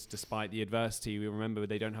things despite the adversity. We remember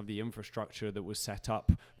they don't have the infrastructure that was set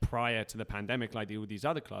up prior to the pandemic like all these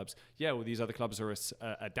other clubs. Yeah, well, these other clubs are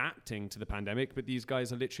adapting to the pandemic, but these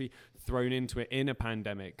guys are literally thrown into it in a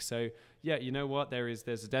pandemic. So yeah, you know what? There's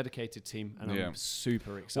a dedicated team, and I'm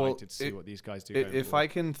super excited to see what these guys do. If I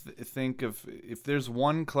can think of, if there's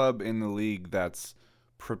one club in the league that's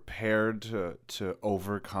prepared to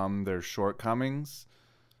overcome their shortcomings,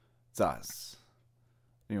 it's us.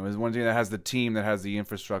 You know, it's one team that has the team, that has the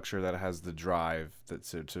infrastructure, that has the drive, that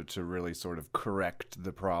to really sort of correct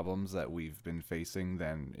the problems that we've been facing.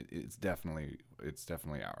 Then it's definitely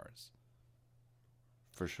ours.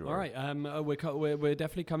 For sure. All right, we're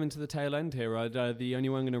definitely coming to the tail end here. The only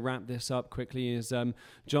way I'm going to wrap this up quickly is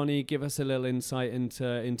Johnny, give us a little insight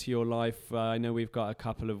into your life. I know we've got a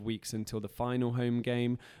couple of weeks until the final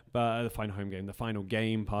game, where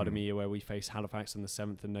we face Halifax on the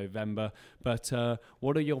 7th of November. But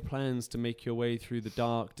what are your plans to make your way through the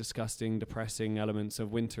dark, disgusting, depressing elements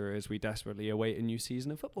of winter as we desperately await a new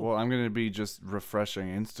season of football? Well, I'm going to be just refreshing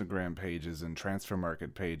Instagram pages and transfer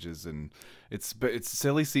market pages, and it's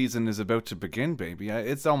silly season is about to begin, baby.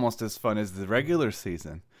 It's almost as fun as the regular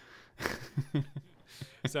season.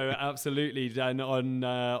 So absolutely, and on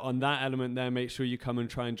that element there, make sure you come and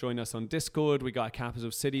try and join us on Discord. We got a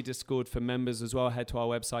Capital City Discord for members as well. Head to our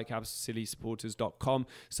website, capitalcitysupporters.com.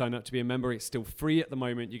 Sign up to be a member. It's still free at the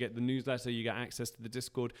moment. You get the newsletter, you get access to the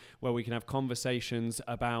Discord where we can have conversations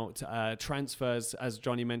about transfers, as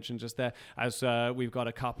Johnny mentioned just there, as we've got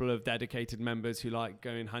a couple of dedicated members who like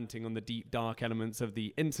going hunting on the deep, dark elements of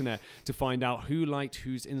the internet to find out who liked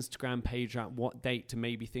whose Instagram page at what date, to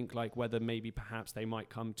maybe think like whether maybe perhaps they might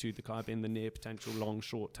come to the club in the near potential long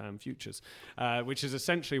short-term futures, which is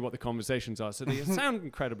essentially what the conversations are. So they sound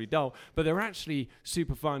incredibly dull, but they're actually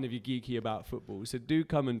super fun if you're geeky about football. So do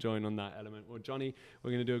come and join on that element. Well, Johnny,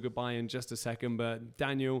 we're going to do a goodbye in just a second, but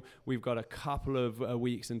Daniel, we've got a couple of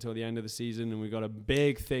weeks until the end of the season, and we've got a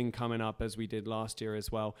big thing coming up as we did last year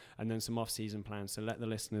as well, and then some off-season plans. So let the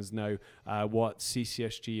listeners know what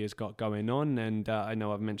CCSG has got going on, and I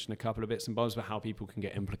know I've mentioned a couple of bits and bobs, but how people can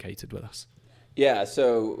get implicated with us. Yeah,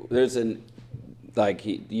 so there's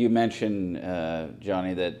you mentioned,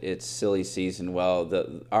 Johnny, that it's silly season. Well,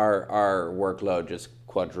 our workload just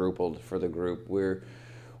quadrupled for the group.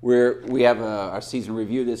 We have our season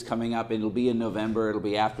review that's coming up. It'll be in November. It'll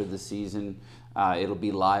be after the season. It'll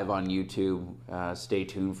be live on YouTube. Stay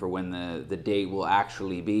tuned for when the date will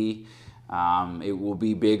actually be. It will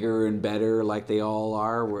be bigger and better, like they all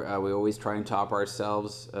are. We always try and top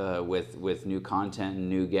ourselves with new content and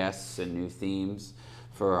new guests and new themes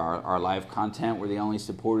for our live content. We're the only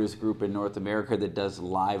supporters group in North America that does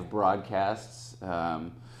live broadcasts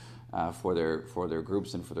for their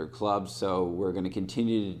groups and for their clubs. So we're going to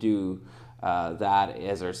continue to do that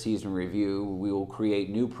as our season review. We will create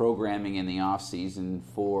new programming in the off season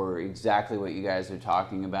for exactly what you guys are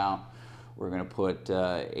talking about. We're going to put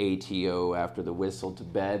ATO after the whistle to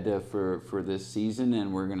bed for this season,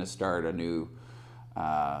 and we're going to start a new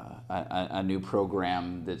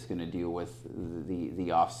program that's going to deal with the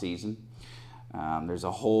off season. There's a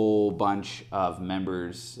whole bunch of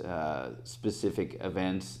members specific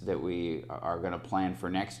events that we are going to plan for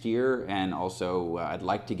next year, and also I'd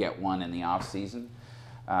like to get one in the off season.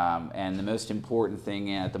 And the most important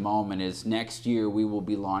thing at the moment is next year we will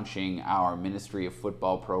be launching our Ministry of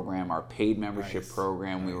Football program, our paid membership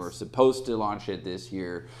program. We were supposed to launch it this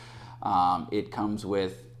year. It comes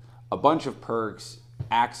with a bunch of perks,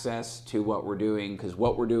 access to what we're doing, because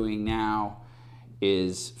what we're doing now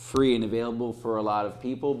is free and available for a lot of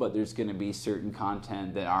people, but there's going to be certain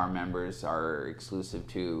content that our members are exclusive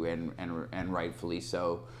to, and rightfully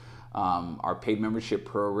so. Our paid membership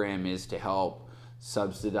program is to help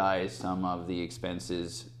subsidize some of the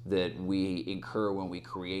expenses that we incur when we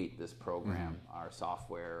create this program, our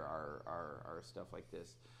software, our stuff like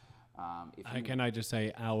this. Can I just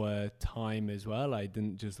say our time as well? I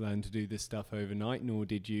didn't just learn to do this stuff overnight, nor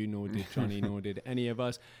did you, nor did Johnny, nor did any of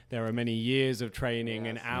us. There are many years of training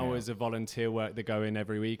and hours of volunteer work that go in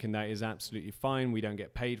every week, and that is absolutely fine. We don't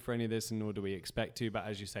get paid for any of this, and nor do we expect to. But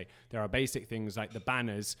as you say, there are basic things like the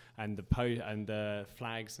banners and the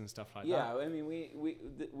flags and stuff like that. Yeah, I mean,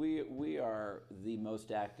 we are the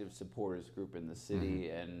most active supporters group in the city,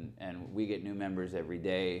 and we get new members every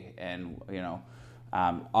day, and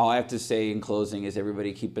all I have to say in closing is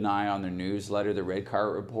everybody keep an eye on their newsletter, the Red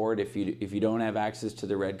Card Report. If you don't have access to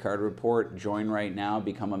the Red Card Report, join right now.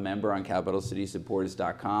 Become a member on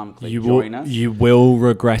capitalcitysupporters.com. Click join us. You will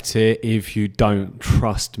regret it if you don't.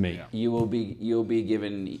 Trust me. Yeah. You'll be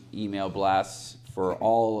given email blasts for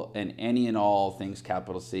all and any and all things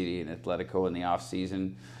Capital City and Atletico in the off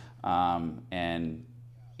season, and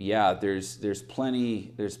yeah, there's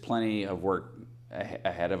plenty of work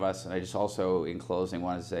ahead of us. And I just also, in closing,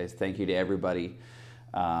 want to say thank you to everybody.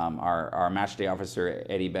 Our match day officer,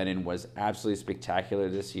 Eddie Bennon, was absolutely spectacular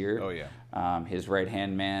this year. Oh, yeah. His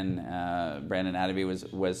right-hand man, Brandon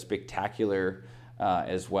Adaby, was spectacular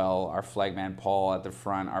as well. Our flag man, Paul, at the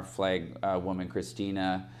front. Our flag woman,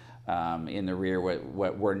 Christina, in the rear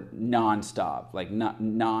were nonstop. Like,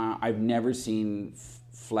 I've never seen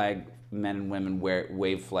flag men and women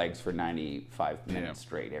wave flags for 95 minutes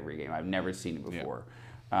straight every game. I've never seen it before.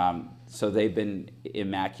 So they've been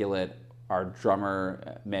immaculate. Our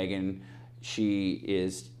drummer, Megan, she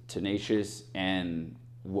is tenacious and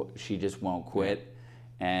she just won't quit.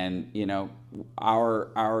 And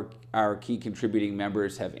our key contributing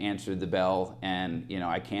members have answered the bell, and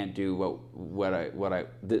I can't do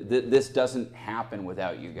this doesn't happen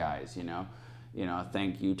without you guys.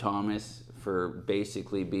 Thank you, Thomas, for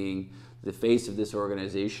basically being the face of this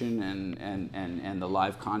organization and the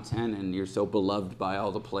live content, and you're so beloved by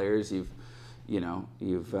all the players. You've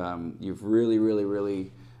really, really,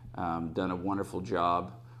 really done a wonderful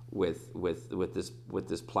job with this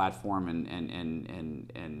platform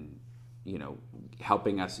and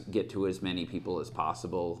helping us get to as many people as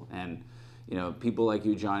possible. And people like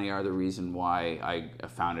you, Johnny, are the reason why I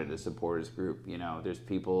founded a supporters group. There's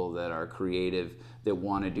people that are creative, that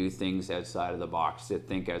want to do things outside of the box, that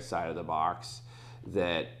think outside of the box,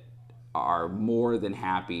 that are more than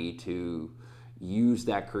happy to use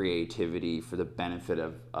that creativity for the benefit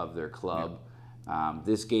of their club.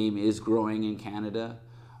 This game is growing in Canada.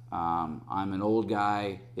 I'm an old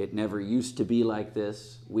guy. It never used to be like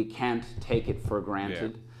this. We can't take it for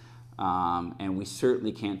granted. And we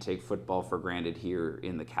certainly can't take football for granted here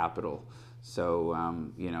in the capital. So,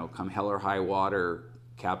 come hell or high water,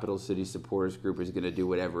 Capital City Supporters Group is going to do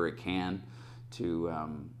whatever it can to,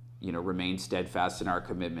 remain steadfast in our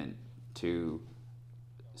commitment to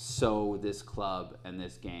sow this club and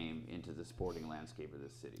this game into the sporting landscape of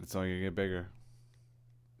this city. It's only going to get bigger.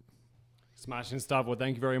 Smashing stuff. Well,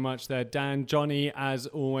 thank you very much there, Dan. Johnny, as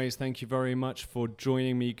always, thank you very much for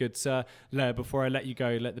joining me, good sir. Before I let you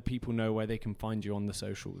go, let the people know where they can find you on the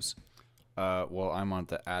socials. Well, I'm on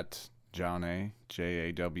the @Jawneigh,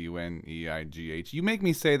 JAWNEIGH. You make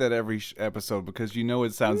me say that every episode because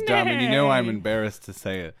it sounds dumb, and I'm embarrassed to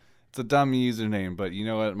say it. It's a dumb username, but you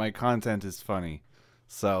know what? My content is funny.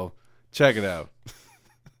 So, check it out.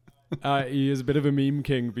 He is a bit of a meme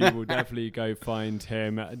king. People definitely go find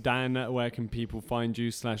him. Dan, where can people find you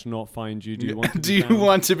 / not find you? Do you want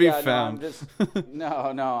to be found?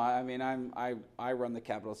 No. I mean, I run the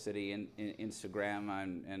Capital City in Instagram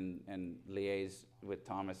and liaise with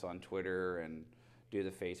Thomas on Twitter and do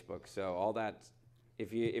the Facebook. So all that.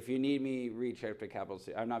 If you need me, reach out to Capital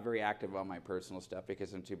City. I'm not very active on my personal stuff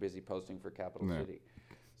because I'm too busy posting for Capital City.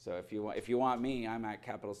 So if you want me, I'm at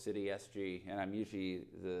Capital City SG, and I'm usually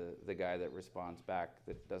the guy that responds back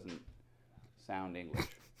that doesn't sound English.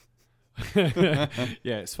 Yeah,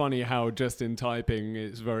 it's funny how just in typing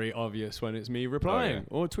it's very obvious when it's me replying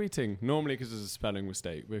or tweeting. Normally because it's a spelling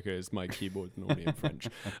mistake because my keyboard's normally in French.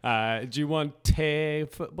 Do you want te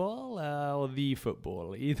football or the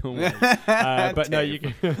football? Either way. But no, you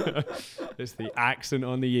can. It's the accent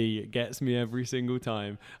on the E. It gets me every single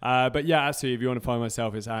time. But yeah, absolutely. If you want to find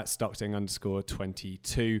myself, it's at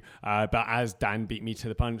Stockton_22. But as Dan beat me to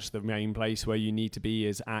the punch, the main place where you need to be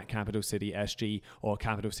is at Capital City SG or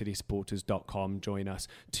Capital City Supporters headquarters.com. Join us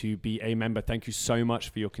to be a member. Thank you so much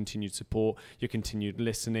for your continued support, your continued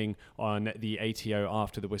listening on the ATO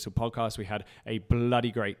After the Whistle podcast. We had a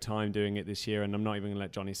bloody great time doing it this year, and I'm not even going to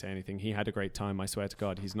let Johnny say anything. He had a great time. I swear to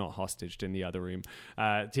God, he's not hostaged in the other room.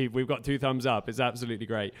 We've got 2 thumbs up. It's absolutely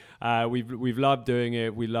great. We've loved doing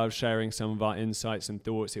it. We love sharing some of our insights and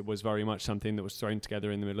thoughts. It was very much something that was thrown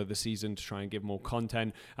together in the middle of the season to try and give more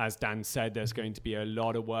content. As Dan said, there's going to be a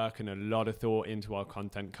lot of work and a lot of thought into our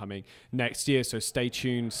content coming next year. So stay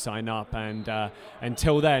tuned, sign up, and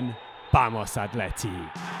until then, vamos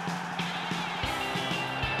Atleti.